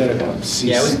for me to pick up.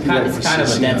 Yeah, it's kind of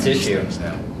a dense issue.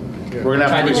 We're gonna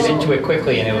Tried have to get to, into it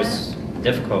quickly, and it was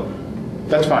difficult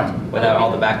that's fine. without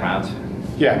all the background.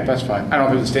 Yeah, that's fine. I don't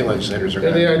think the state legislators are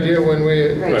Any gonna. idea when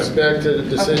we Right. expect a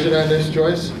decision on this,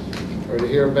 Joyce? Or to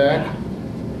hear back?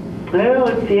 Well,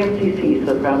 it's the FCC,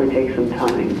 so it'll probably take some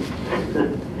time.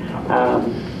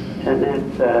 And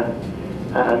that's,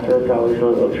 so it's always a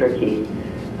little tricky.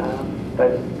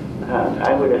 But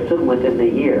I would assume within the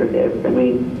year, I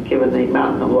mean, given the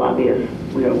amount of lobbyists,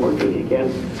 working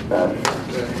against us,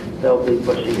 they'll be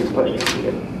pushing and pushing to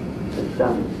get this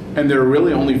done. And there are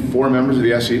really only 4 members of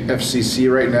the FCC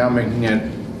right now, making it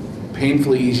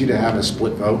painfully easy to have a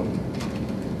split vote.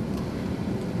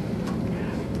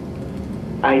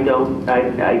 I don't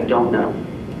know.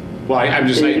 Well, I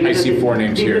see 4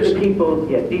 names here. These are so- the people,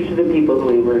 yeah, these are the people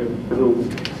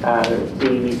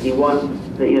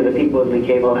the people in the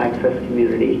cable access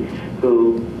community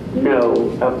who know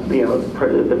of,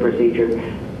 the procedure.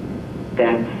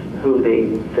 That's who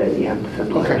they said you have to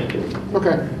send letters Okay. to.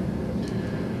 Okay.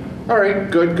 All right,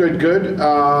 good.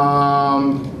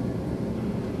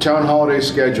 Town holiday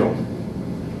schedule.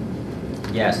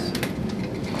 Yes.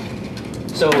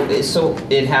 So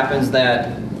it happens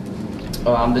that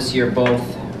this year both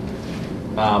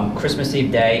Christmas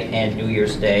Eve Day and New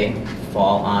Year's Day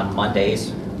fall on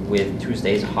Mondays with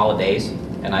Tuesdays holidays,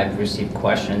 and I've received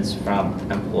questions from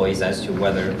employees as to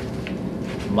whether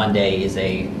Monday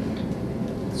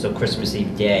so Christmas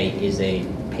Eve Day is a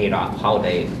paid off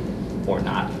holiday or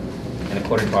not. And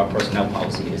according to our personnel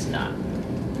policy, it is not.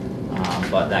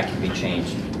 But that can be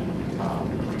changed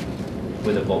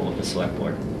with a vote of the select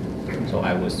board. So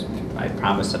I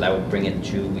promised that I would bring it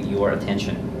to your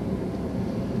attention.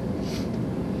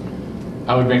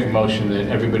 I would make a motion that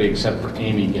everybody except for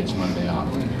Amy gets Monday off.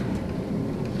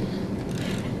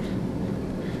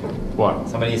 What?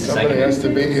 Somebody needs to Somebody second. has to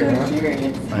be here, huh?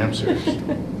 Serious. I am serious.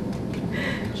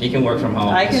 She can work from home.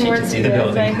 I can She work can see the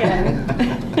building.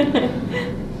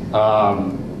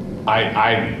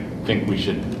 I think we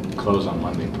should close on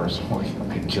Monday personally.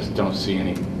 I just don't see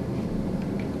any.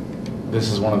 This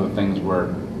is one of the things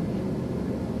where,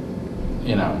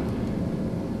 we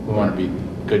want to be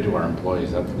good to our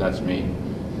employees. That's me.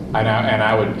 And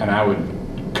I would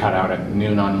cut out at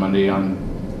noon on Monday on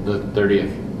the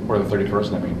 30th or the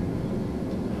 31st. I mean.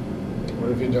 What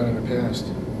have you done in the past?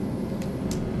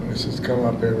 This has come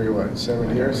up every,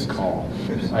 7 years? Recall.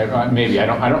 Maybe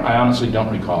I honestly don't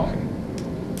recall.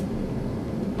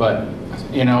 But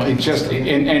it just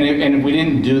and if we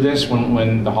didn't do this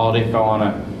when the holiday fell on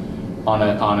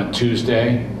a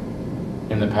Tuesday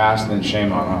in the past, then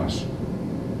shame on us.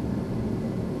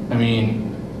 I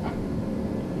mean,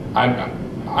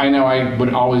 I know I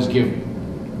would always give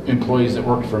employees that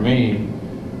worked for me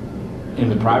in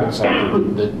the private sector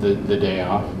the day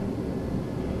off.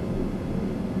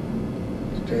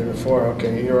 Day before,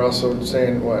 okay. You're also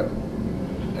saying what?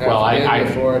 Well, Half a day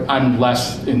before? I'm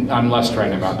less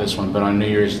threatened about this one, but on New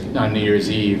Year's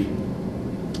Eve,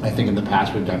 I think in the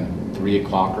past we've done 3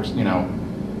 o'clock or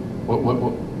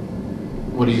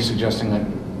what are you suggesting? That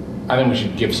I think we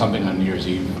should give something on New Year's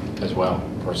Eve as well,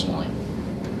 personally.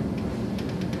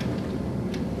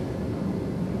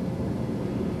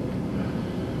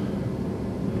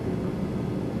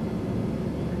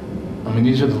 I mean,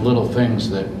 these are the little things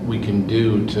that we can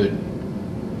do to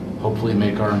hopefully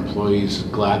make our employees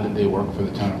glad that they work for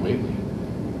the town of Whately.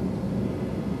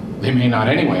 They may not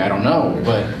anyway, I don't know,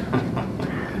 but.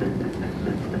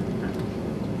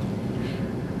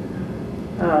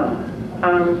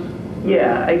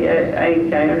 Yeah,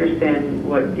 I understand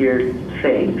what you're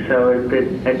saying. So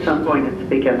at some point it's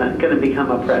going to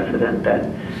become a precedent that,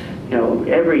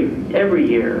 every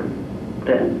year,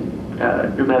 then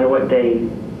no matter what day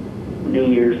New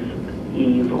Year's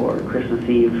Eve or Christmas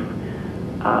Eve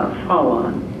fall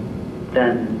on,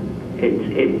 then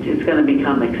it's going to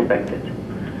become expected.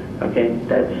 Okay,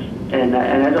 that's and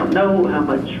I don't know how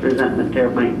much resentment there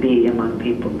might be among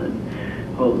people that,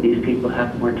 oh, these people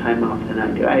have more time off than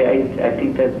I do. I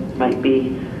think that might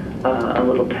be a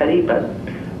little petty, but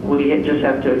we just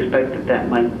have to expect that that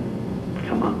might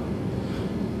come up.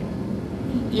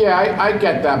 Yeah, I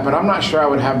get that, but I'm not sure I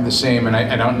would have the same, and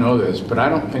I don't know this, but I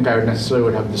don't think I would necessarily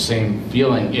would have the same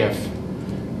feeling if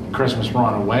Christmas were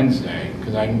on a Wednesday,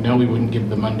 because I know we wouldn't give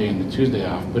the Monday and the Tuesday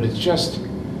off, but it's just,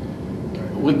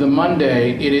 with the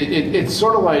Monday, it's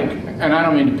sort of like, and I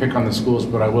don't mean to pick on the schools,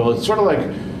 but I will, it's sort of like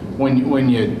when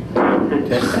you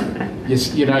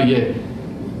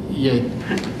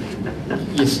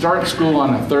start school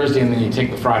on a Thursday and then you take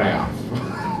the Friday off.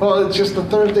 Well, it's just the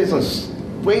Thursday's a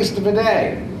waste of a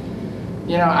day.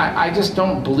 You know, I just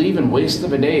don't believe in waste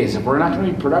of a days. If we're not going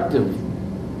to be productive,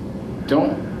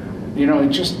 don't, you know,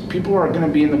 it's just, people are going to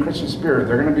be in the Christmas spirit.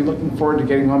 They're going to be looking forward to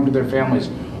getting home to their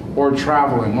families or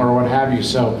traveling or what have you.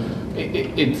 So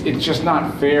it's just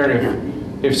not fair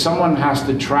if someone has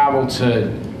to travel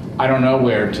to, I don't know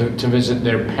where, to visit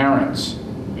their parents.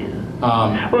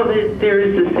 Well, there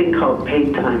is this thing called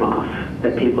paid time off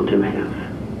that people do have.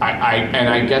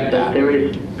 I get that. There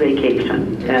is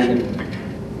vacation, and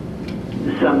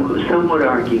some would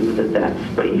argue that that's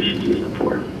what you should use it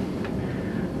for.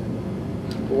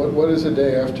 What is the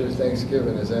day after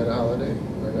Thanksgiving? Is that a holiday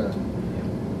or not?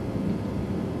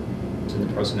 So the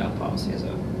personnel policy is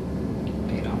a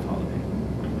paid off holiday.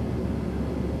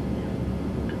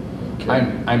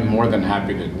 Okay. I'm more than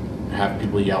happy to have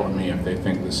people yell at me if they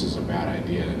think this is a bad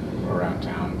idea around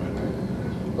town, but.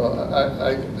 Well,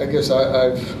 I guess I've, I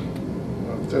don't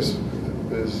know if this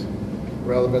is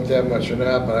relevant that much or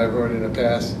not, but I've heard in the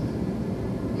past,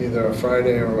 either a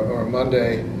Friday or a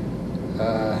Monday,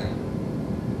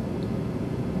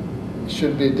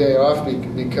 should be a day off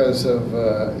because of,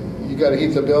 you gotta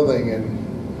heat the building and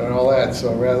all that,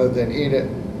 so rather than heat it,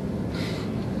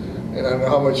 and I don't know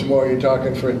how much more you're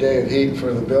talking for a day of heat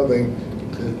for the building,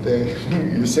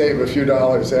 you save a few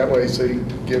dollars that way, so you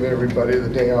give everybody the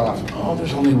day off. Oh,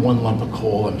 there's only one lump of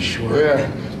coal, I'm sure. Yeah,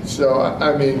 so,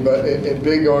 I mean, but in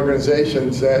big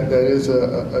organizations, that is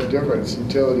a difference,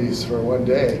 utilities for one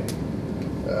day.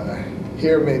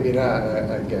 Here, maybe not,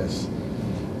 I guess.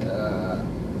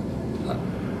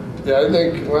 Yeah, I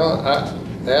think, well,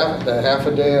 half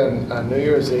a day on New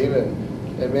Year's Eve,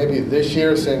 and maybe this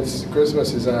year, since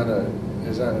Christmas is on a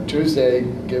Tuesday,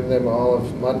 give them all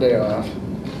of Monday off,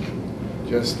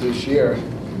 just this year.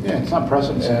 Yeah, it's not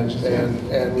precedent.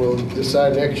 And we'll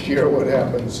decide next year what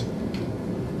happens.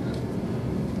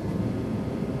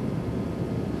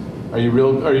 Are you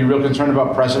real concerned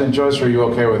about precedent, Joyce, or are you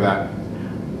okay with that?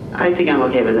 I think I'm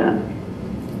okay with that.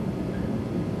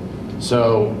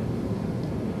 So,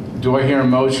 do I hear a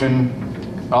motion?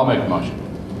 I'll make a motion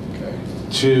Okay.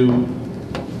 to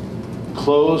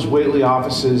close Whately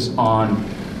offices on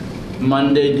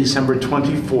Monday, December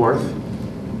 24th,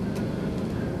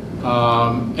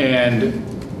 and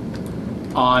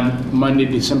on Monday,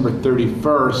 December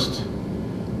 31st,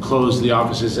 close the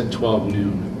offices at 12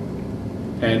 noon.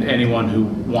 And anyone who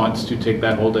wants to take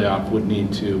that whole day off would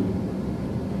need to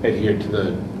adhere to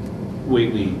the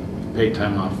Whately paid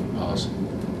time off policy.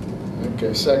 Okay,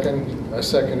 I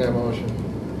second that motion.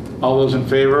 All those in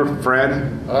favor? Fred?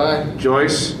 Aye.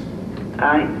 Joyce?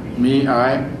 Aye. Me?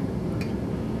 Aye.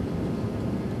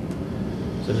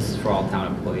 So this is for all town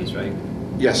employees, right?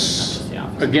 Yes. Yeah.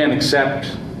 Again,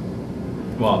 except.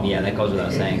 Well, yeah, that goes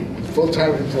without saying.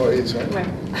 Full-time employees, right? Right.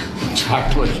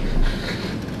 Exactly.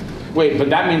 Wait, but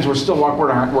that means we're still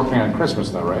working on Christmas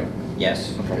though, right?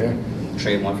 Yes. Yeah.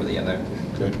 Trade one for the other.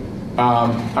 Good. All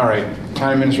right,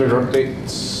 town administrator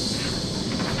updates.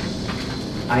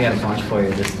 I got a bunch for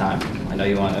you this time. I know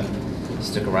you want to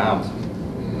stick around.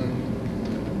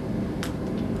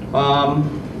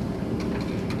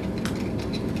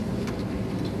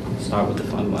 Start with the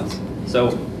fun ones.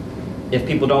 So, if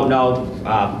people don't know,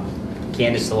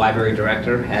 Candace, the library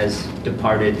director, has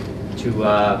departed to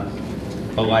a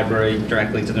library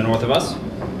directly to the north of us.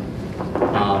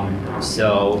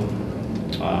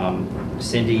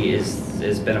 Cindy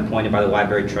has been appointed by the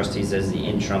library trustees as the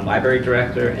interim library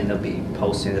director, and they'll be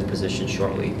posting the position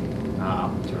shortly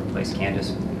to replace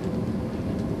Candace.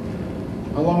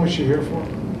 How long was she here for?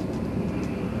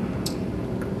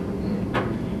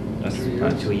 That's 2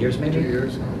 about years. 2 years, maybe? 2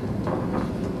 years.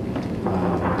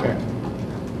 Okay.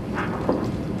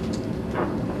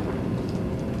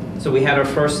 So we had our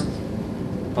first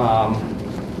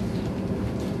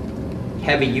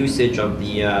heavy usage of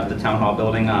the town hall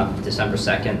building on December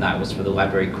 2nd. That was for the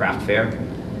library craft fair,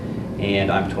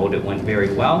 and I'm told it went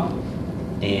very well.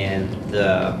 And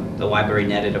the library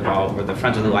netted about, or the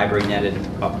Friends of the Library netted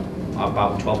up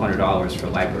about $1,200 for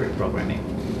library programming.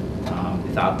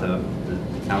 They thought the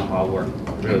town hall worked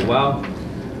really well,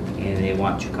 and they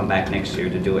want to come back next year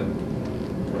to do it.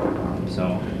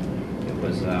 So it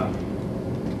was,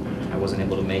 I wasn't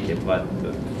able to make it, but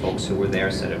the folks who were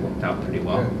there said it worked out pretty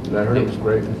well. I heard it was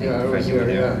great. Yeah, I was Fred, you were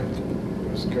there, yeah.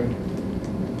 It was good.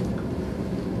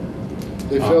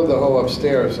 They filled the whole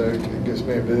upstairs, I guess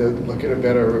maybe they'll look at a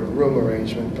better room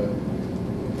arrangement, but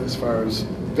as far as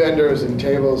vendors and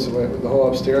tables, the whole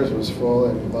upstairs was full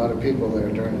and a lot of people there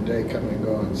during the day coming and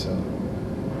going, so.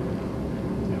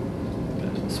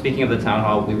 Speaking of the town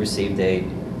hall, we received a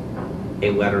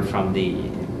letter from the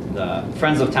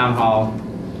Friends of Town Hall,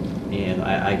 and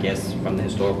I guess from the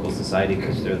Historical Society,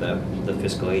 because they're the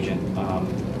fiscal agent.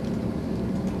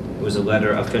 It was a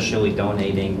letter officially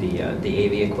donating the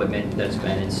AV equipment that's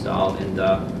been installed in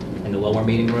the lower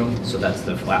meeting room. So that's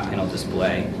the flat panel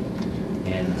display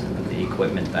and the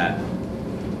equipment that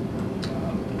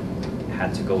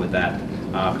had to go with that.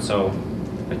 So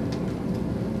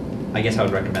I guess I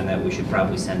would recommend that we should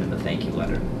probably send them a thank you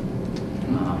letter.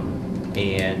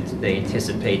 And they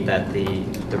anticipate that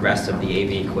the rest of the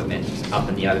AV equipment up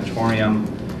in the auditorium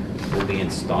will be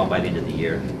installed by the end of the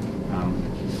year.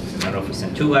 I don't know if we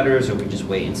send 2 letters or we just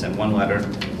wait and send 1 letter,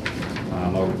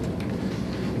 or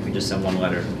if we just send 1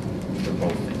 letter for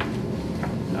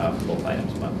both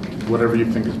items. But Whatever you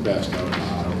think is best,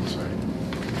 I would say.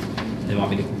 they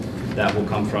want me to, that will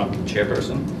come from the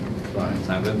chairperson. Fine.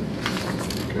 Sound good?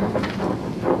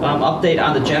 Update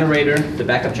on the generator, the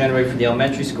backup generator for the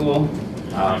elementary school.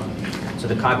 So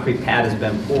the concrete pad has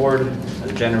been poured,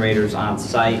 the generator's on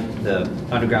site, the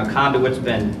underground conduit's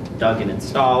been dug and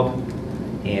installed,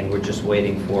 and we're just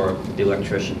waiting for the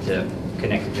electrician to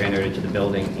connect the generator to the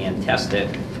building and test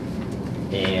it,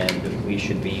 and we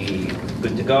should be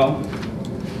good to go.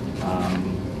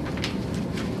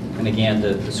 And again,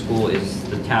 the school is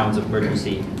the town's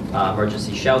emergency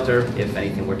shelter if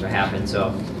anything were to happen,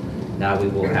 so now we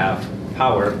will have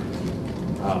power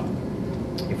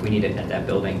if we need it at that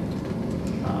building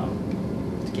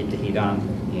to keep the heat on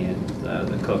and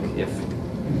the cook if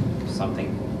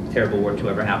something terrible were to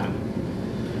ever happen.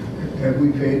 Have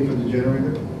we paid for the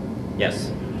generator?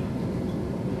 Yes.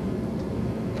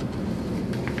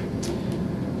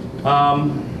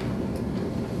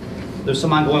 There's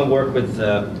some ongoing work with,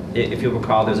 if you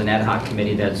recall, there's an ad hoc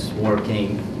committee that's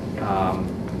working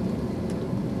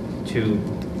to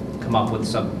come up with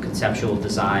some conceptual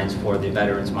designs for the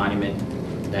Veterans Monument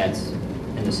that's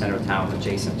in the center of town,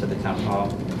 adjacent to the town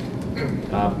hall.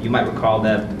 You might recall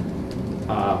that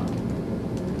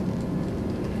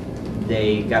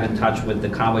they got in touch with the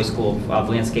Conway School of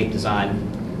Landscape Design,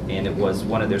 and it was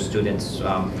one of their students'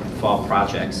 fall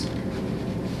projects.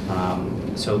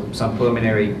 So some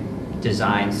preliminary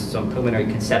designs, some preliminary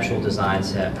conceptual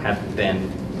designs have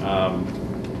been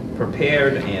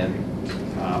prepared, and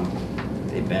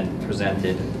they've been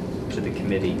presented to the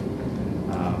committee.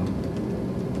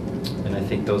 And I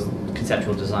think those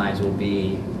conceptual designs will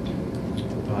be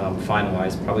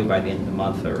finalized probably by the end of the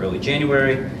month or early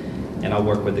January. And I'll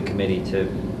work with the committee to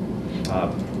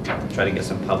try to get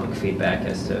some public feedback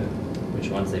as to which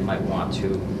ones they might want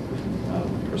to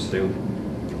pursue.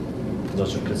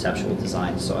 Those are conceptual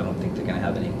designs, so I don't think they're going to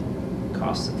have any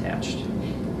costs attached.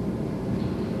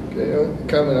 Okay,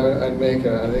 comment I'd make,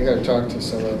 I think I've talked to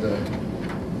some of the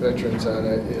veterans on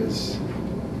it, is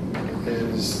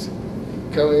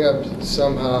coming up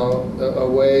somehow a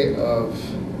way of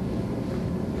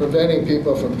preventing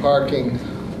people from parking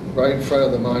right in front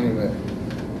of the monument.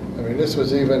 I mean, this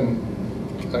was even,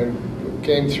 I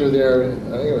came through there,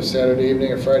 I think it was Saturday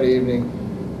evening or Friday evening,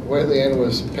 Whately Inn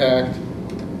was packed.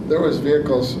 There was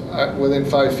vehicles within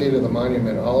 5 feet of the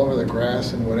monument, all over the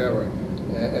grass and whatever.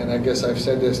 And I guess I've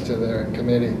said this to their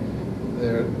committee.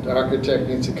 The architect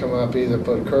needs to come up, either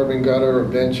put curb and gutter or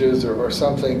benches or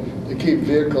something to keep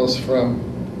vehicles from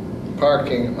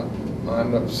parking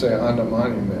on the, say, on the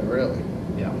monument, really.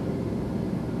 Yeah.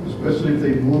 Especially if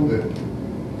they move it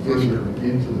further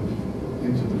into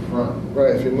the front.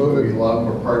 Right, if you move There'll be it, a lot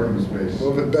more parking space.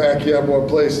 move it back, you have more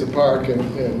place to park,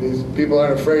 and these people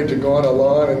aren't afraid to go on a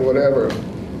lawn and whatever.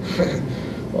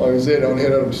 As long as they don't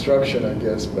hit an obstruction, I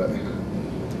guess, but,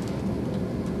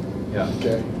 Yeah.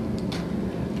 okay.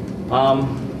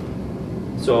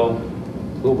 So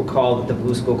we'll recall that the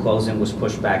Blue School closing was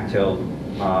pushed back till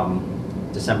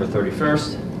December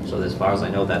 31st. So as far as I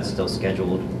know, that's still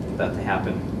scheduled for that to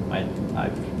happen.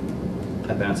 I've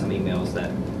been on some emails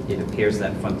that it appears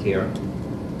that Frontier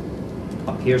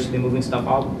appears to be moving stuff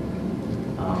out.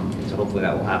 So hopefully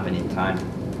that will happen in time.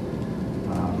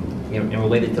 And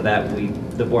related to that,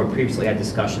 the board previously had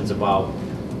discussions about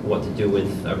what to do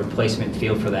with a replacement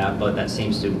field for that, but that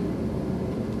seems to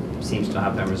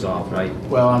have been resolved, right?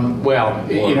 Well,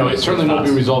 it certainly won't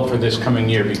be resolved for this coming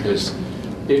year because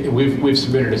we've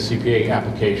submitted a CPA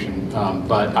application,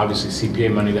 but obviously CPA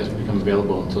money doesn't become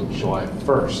available until July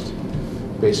 1st,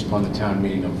 based upon the town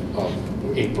meeting of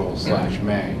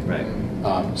April/May. Right.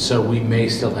 So we may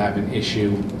still have an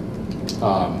issue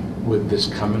with this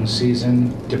coming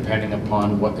season, depending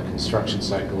upon what the construction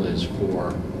cycle is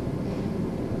for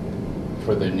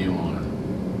the new owner.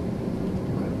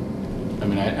 I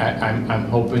mean, I'm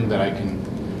hoping that I can,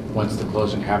 once the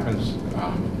closing happens,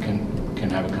 can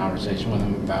have a conversation with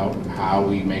him about how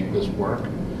we make this work.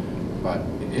 But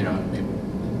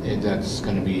that's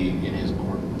going to be in his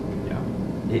court. Yeah.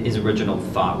 His original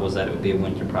thought was that it would be a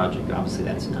winter project. Obviously,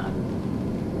 that's not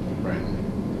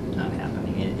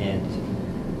happening. And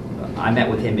I met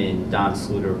with him and Don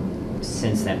Sluter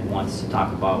since then once to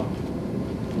talk about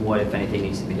what, if anything,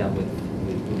 needs to be done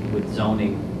with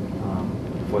zoning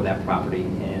for that property.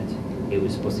 And he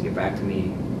was supposed to get back to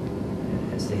me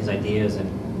as to his ideas and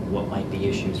what might be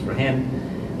issues for him.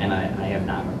 And I have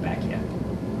not heard back yet.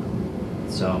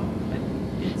 So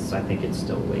I think it's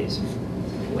still ways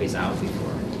out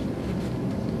before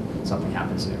something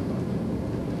happens there.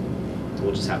 So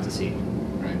we'll just have to see.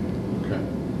 Right. Okay.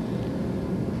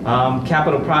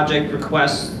 Capital project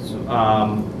requests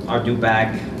are due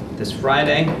back this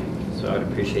Friday, so I would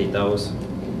appreciate those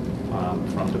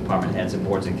from department heads and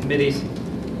boards and committees.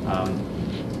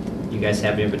 You guys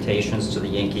have invitations to the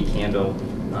Yankee Candle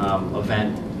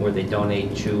event where they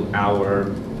donate to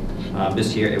our,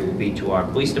 this year it will be to our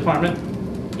police department.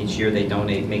 Each year they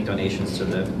make donations to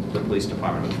the police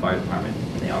department or the fire department.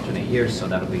 They alternate years, so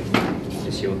that'll be,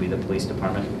 this year will be the police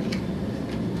department.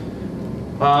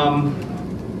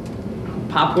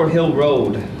 Poplar Hill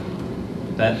Road,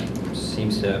 that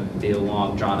seems to be a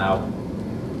long, drawn-out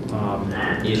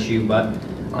issue, but...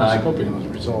 I was hoping it was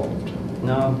resolved.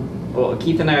 No. Well,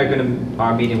 Keith and I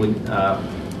are meeting with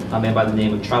a man by the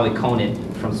name of Charlie Conant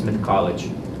from Smith College.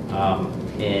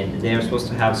 And they're supposed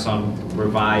to have some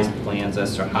revised plans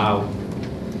as to how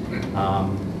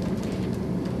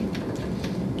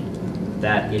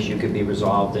that issue could be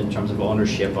resolved in terms of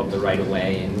ownership of the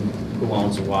right-of-way and who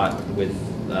owns what with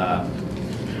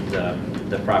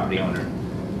the property owner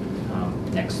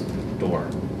next door.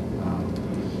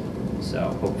 So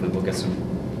hopefully we'll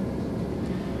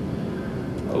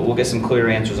get some clear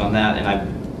answers on that, and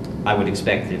I would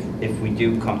expect if we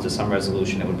do come to some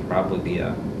resolution, it would probably be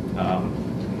an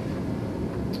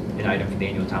item for the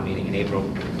annual town meeting in April.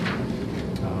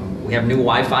 We have new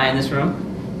Wi-Fi in this room.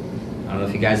 I don't know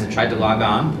if you guys have tried to log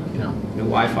on. No. New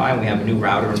Wi-Fi, and we have a new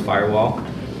router and firewall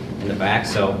in the back,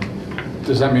 so.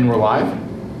 Does that mean we're live?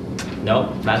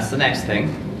 Nope, that's the next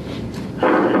thing.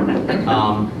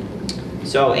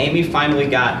 So Amy finally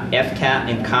got FCAT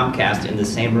and Comcast in the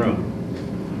same room,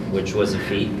 which was a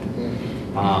feat.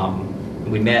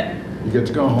 We met. You get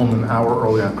to go home an hour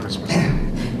early on Christmas.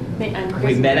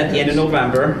 We met at the end of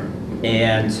November,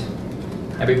 and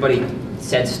everybody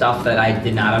said stuff that I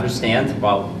did not understand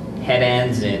about head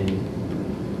ends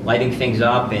and lighting things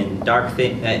up and dark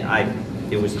things.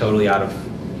 It was totally out of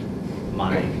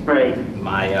my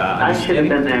I should have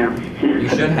been there. You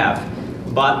should have.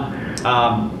 But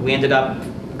we ended up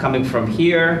coming from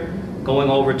here, going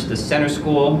over to the center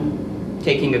school,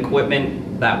 taking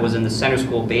equipment that was in the center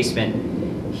school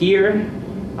basement here,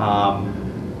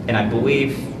 and I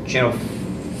believe channel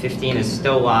 15 is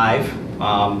still live.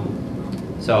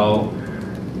 So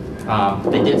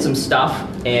they did some stuff,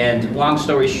 and long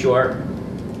story short,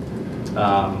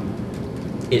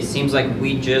 it seems like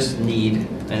we just need,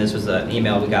 and this was the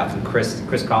email we got from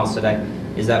Chris Collins today,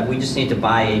 is that we just need to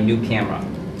buy a new camera.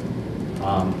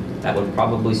 That would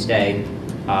probably stay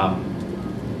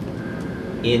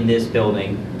in this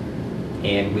building,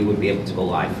 and we would be able to go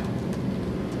live.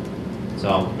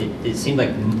 So it seemed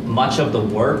like much of the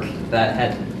work that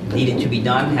had needed to be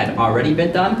done had already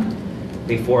been done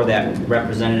before that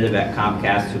representative at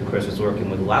Comcast, who Chris was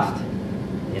working with, left,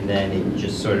 and then it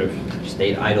just sort of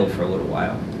stayed idle for a little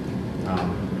while.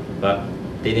 But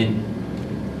they didn't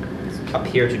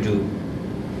appear to do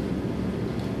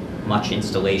much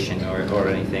installation or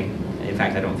anything. In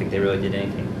fact, I don't think they really did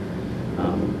anything.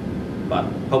 But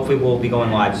hopefully we'll be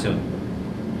going live soon.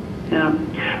 Yeah,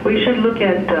 we should look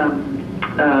at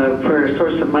for a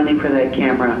source of money for that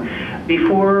camera.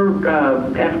 Before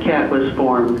FCAT was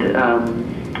formed,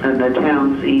 and the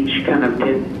towns each kind of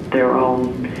did their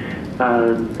own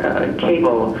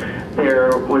cable,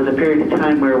 there was a period of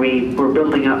time where we were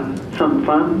building up some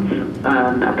funds.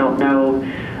 I don't know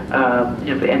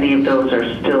if any of those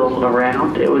are still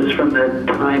around. It was from the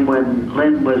time when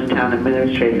Lynn was town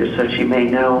administrator, so she may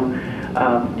know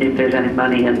if there's any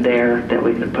money in there that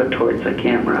we could put towards the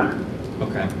camera.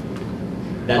 Okay.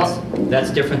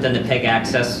 That's different than the PEG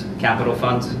access capital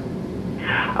funds?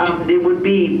 It would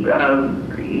be,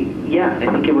 yeah,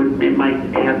 I think it might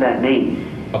have that name.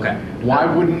 Okay. Why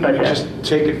wouldn't But, we just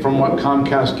take it from what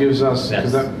Comcast gives us?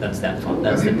 'Cause That's that fund.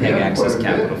 That's the I think PEG we have access quite a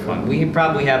bit. capital fund. We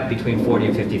probably have between $40,000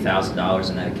 and $50,000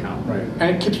 in that account. Right,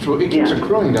 and it keeps Yeah.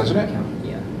 accruing, doesn't it?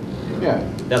 Yeah. Yeah.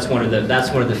 That's one of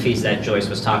the fees that Joyce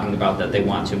was talking about that they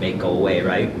want to make go away,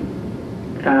 right?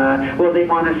 Well, they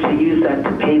want us to use that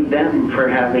to pay them for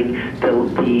having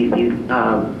the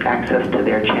access to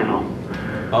their channel.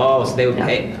 Oh, so they would Yeah.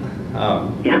 pay. Oh,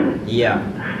 Yeah. yeah.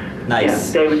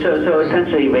 Nice. Yeah, so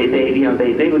essentially,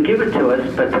 they would give it to us,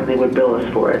 but then they would bill us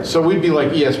for it. So we'd be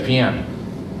like ESPN.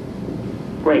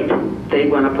 Right. They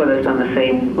want to put us on the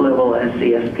same level as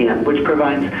ESPN, which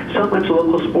provides so much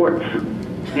local sports.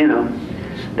 You know,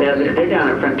 they're down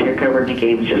at Frontier covering the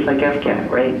games just like FCAT,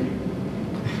 right?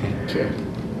 Okay.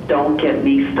 Don't get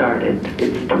me started.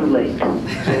 It's too late. So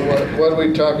what are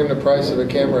we talking the price of a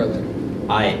camera then?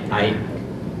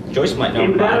 Joyce might know,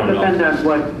 but I That'll don't depend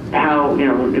know. on how,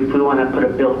 if we want to put a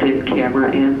built-in camera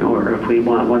in, or if we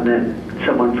want one that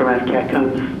someone from FCAT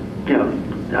comes,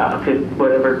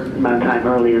 whatever amount of time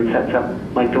early and sets up,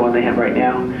 like the one they have right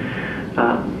now.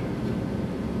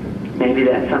 Maybe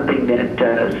that's something that,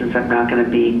 since I'm not going to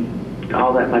be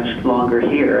all that much longer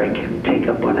here, I can take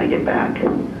up when I get back.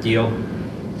 Deal.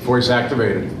 Voice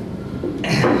activated.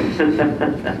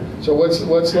 So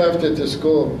what's left at the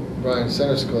school, Brian,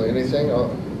 center school, anything? Oh,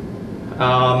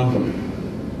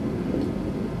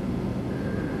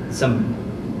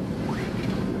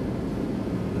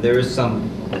 There is some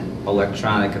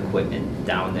electronic equipment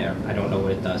down there. I don't know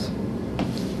what it does.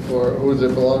 or who does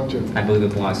it belong to? I believe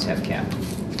it belongs to FCAT.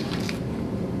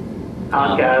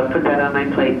 I'll put that on my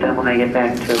plate then when I get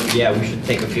back to. Yeah, we should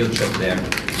take a field trip there.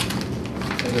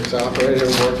 And it's operated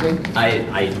and working?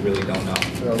 I really don't know.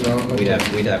 Don't know? We'd have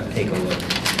to take a look.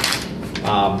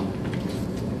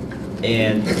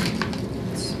 And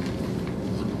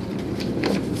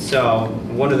so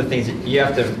one of the things that you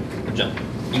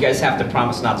guys have to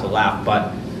promise not to laugh,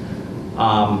 but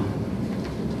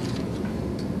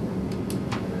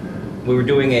we were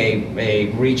doing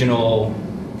a regional,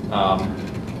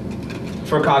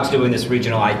 FERCog's doing this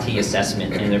regional IT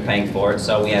assessment and they're paying for it.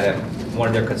 So we had one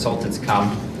of their consultants come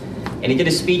and he did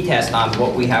a speed test on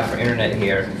what we have for internet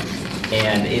here.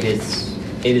 And it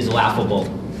is laughable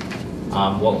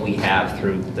what we have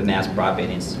through the Mass Broadband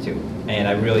Institute. And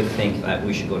I really think that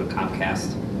we should go to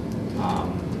Comcast.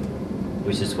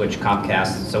 We should switch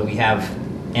Comcast. So we have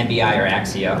NBI or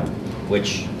Axia,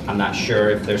 which I'm not sure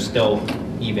if they're still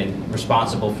even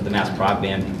responsible for the Mass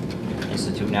Broadband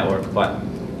Institute network, but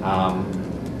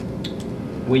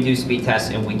we do speed tests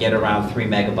and we get around 3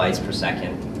 megabytes per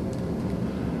second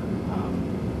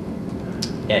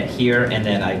at here. And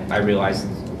then I realized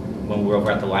when we're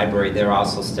over at the library, they're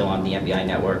also still on the NBI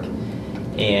network.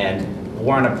 And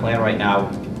we're on a plan right now.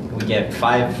 We get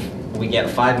 5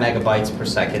 megabytes per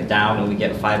second down, and we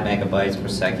get 5 megabytes per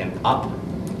second up,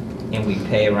 and we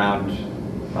pay around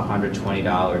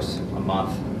 $120 a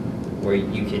month, where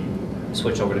you can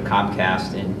switch over to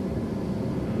Comcast and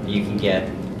you can get,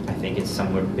 I think it's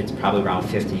probably around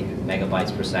 50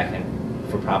 megabytes per second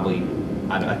for probably,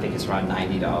 I think it's around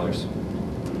 $90.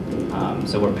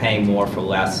 So we're paying more for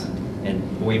less, and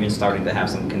we're even starting to have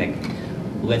some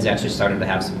Lynn's actually starting to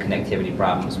have some connectivity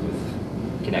problems with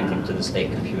connecting to the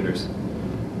state computers.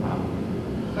 I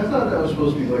thought that was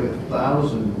supposed to be like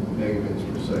 1,000 megabits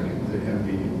per second that can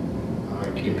be.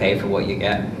 You pay for what you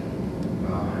get.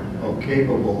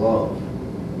 Capable of.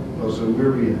 Oh, so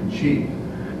we're being cheap.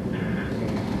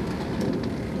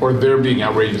 Or they're being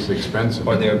outrageously expensive.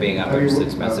 Or they're being outrageously I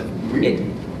expensive.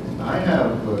 mean, I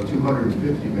have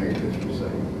 250 megabits per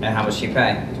second. And how much do you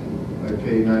pay? I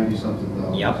pay 90-something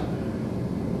dollars. Yep.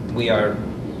 We are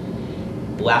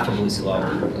laughably slow.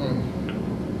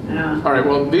 Yeah. All right,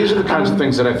 well, these are the kinds of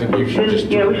things that I think you should just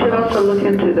do. Yeah, we should also look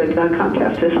into the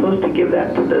Comcast. They're supposed to give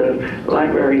that to the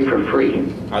library for free.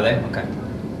 Are they? Okay.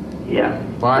 Yeah.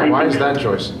 Why is that,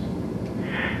 Joyce?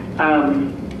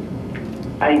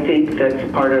 I think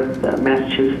that's part of the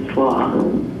Massachusetts law,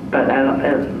 but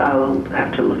I'll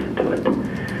have to look into it.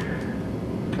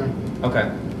 Okay.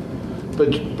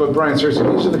 But Brian, seriously,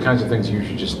 these are the kinds of things you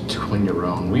should just do on your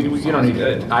own. You don't need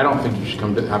good. I don't think you should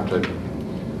have to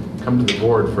come to the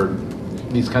board for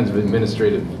these kinds of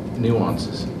administrative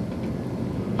nuances.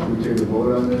 Should we take a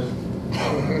vote on this?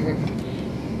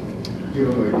 Give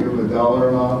them a dollar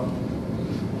amount?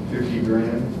 50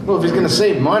 grand. Well, if he's gonna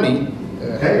save money,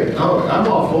 Hey, no, I'm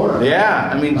all for it. yeah,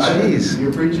 I mean, jeez.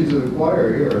 You're preaching to the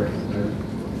choir here.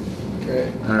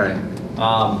 Okay. All right.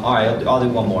 All right, I'll do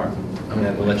one more. I'm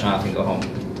gonna let Jonathan go home.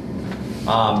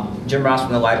 Jim Ross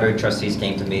from the library trustees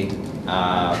came to me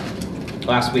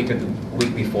last week or the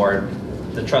week before.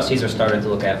 The trustees are starting to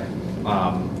look at,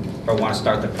 or want to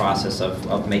start the process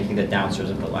of making the downstairs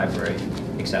of the library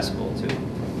accessible to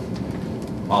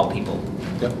all people.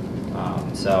 Yep.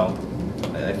 So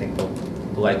I think we'll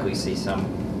likely see some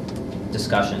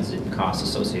discussions and costs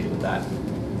associated with that.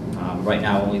 Right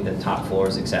now, only the top floor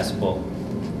is accessible,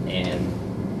 and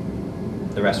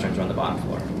the restrooms are on the bottom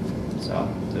floor. So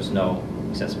there's no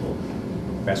accessible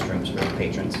restrooms for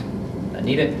patrons that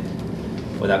need it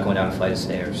without going down a flight of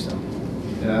stairs. So.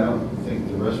 Yeah, I don't think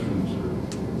the restrooms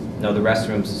are. No, the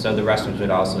restrooms, so the restrooms would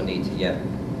also need to get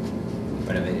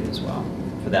renovated as well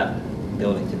for that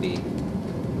building to be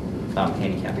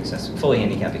handicap accessible, fully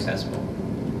handicap accessible.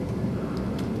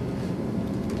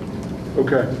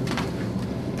 Okay.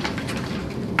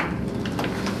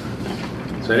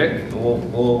 Is that it?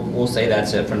 We'll say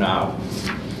that's it for now.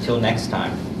 Till next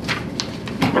time.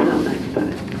 Until next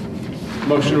time.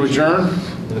 Motion to adjourn?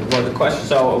 Well, the question,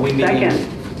 so are we meeting?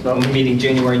 Second. Are we meeting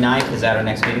January 9th? Is that our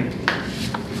next meeting?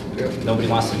 Yep. Nobody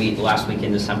wants to meet the last week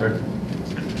in December?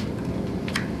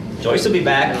 Joyce will be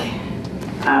back.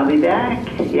 I'll be back,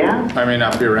 yeah? I may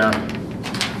not be around.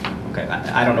 Okay,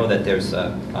 I don't know that there's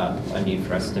a need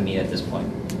for us to meet at this point.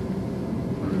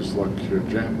 Let me just look here,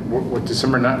 what,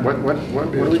 December 9th, what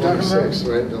are we talking about? 26,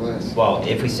 right, the last. Well,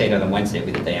 if we say it on Wednesday,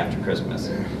 it'll be the day after Christmas.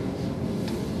 Yeah.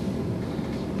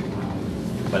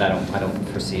 But I don't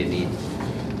foresee a need.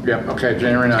 Yeah, okay,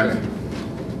 January 9th.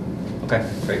 Okay,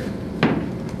 great.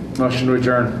 Motion to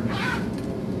adjourn.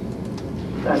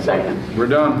 Second. We're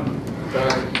done.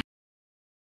 Bye.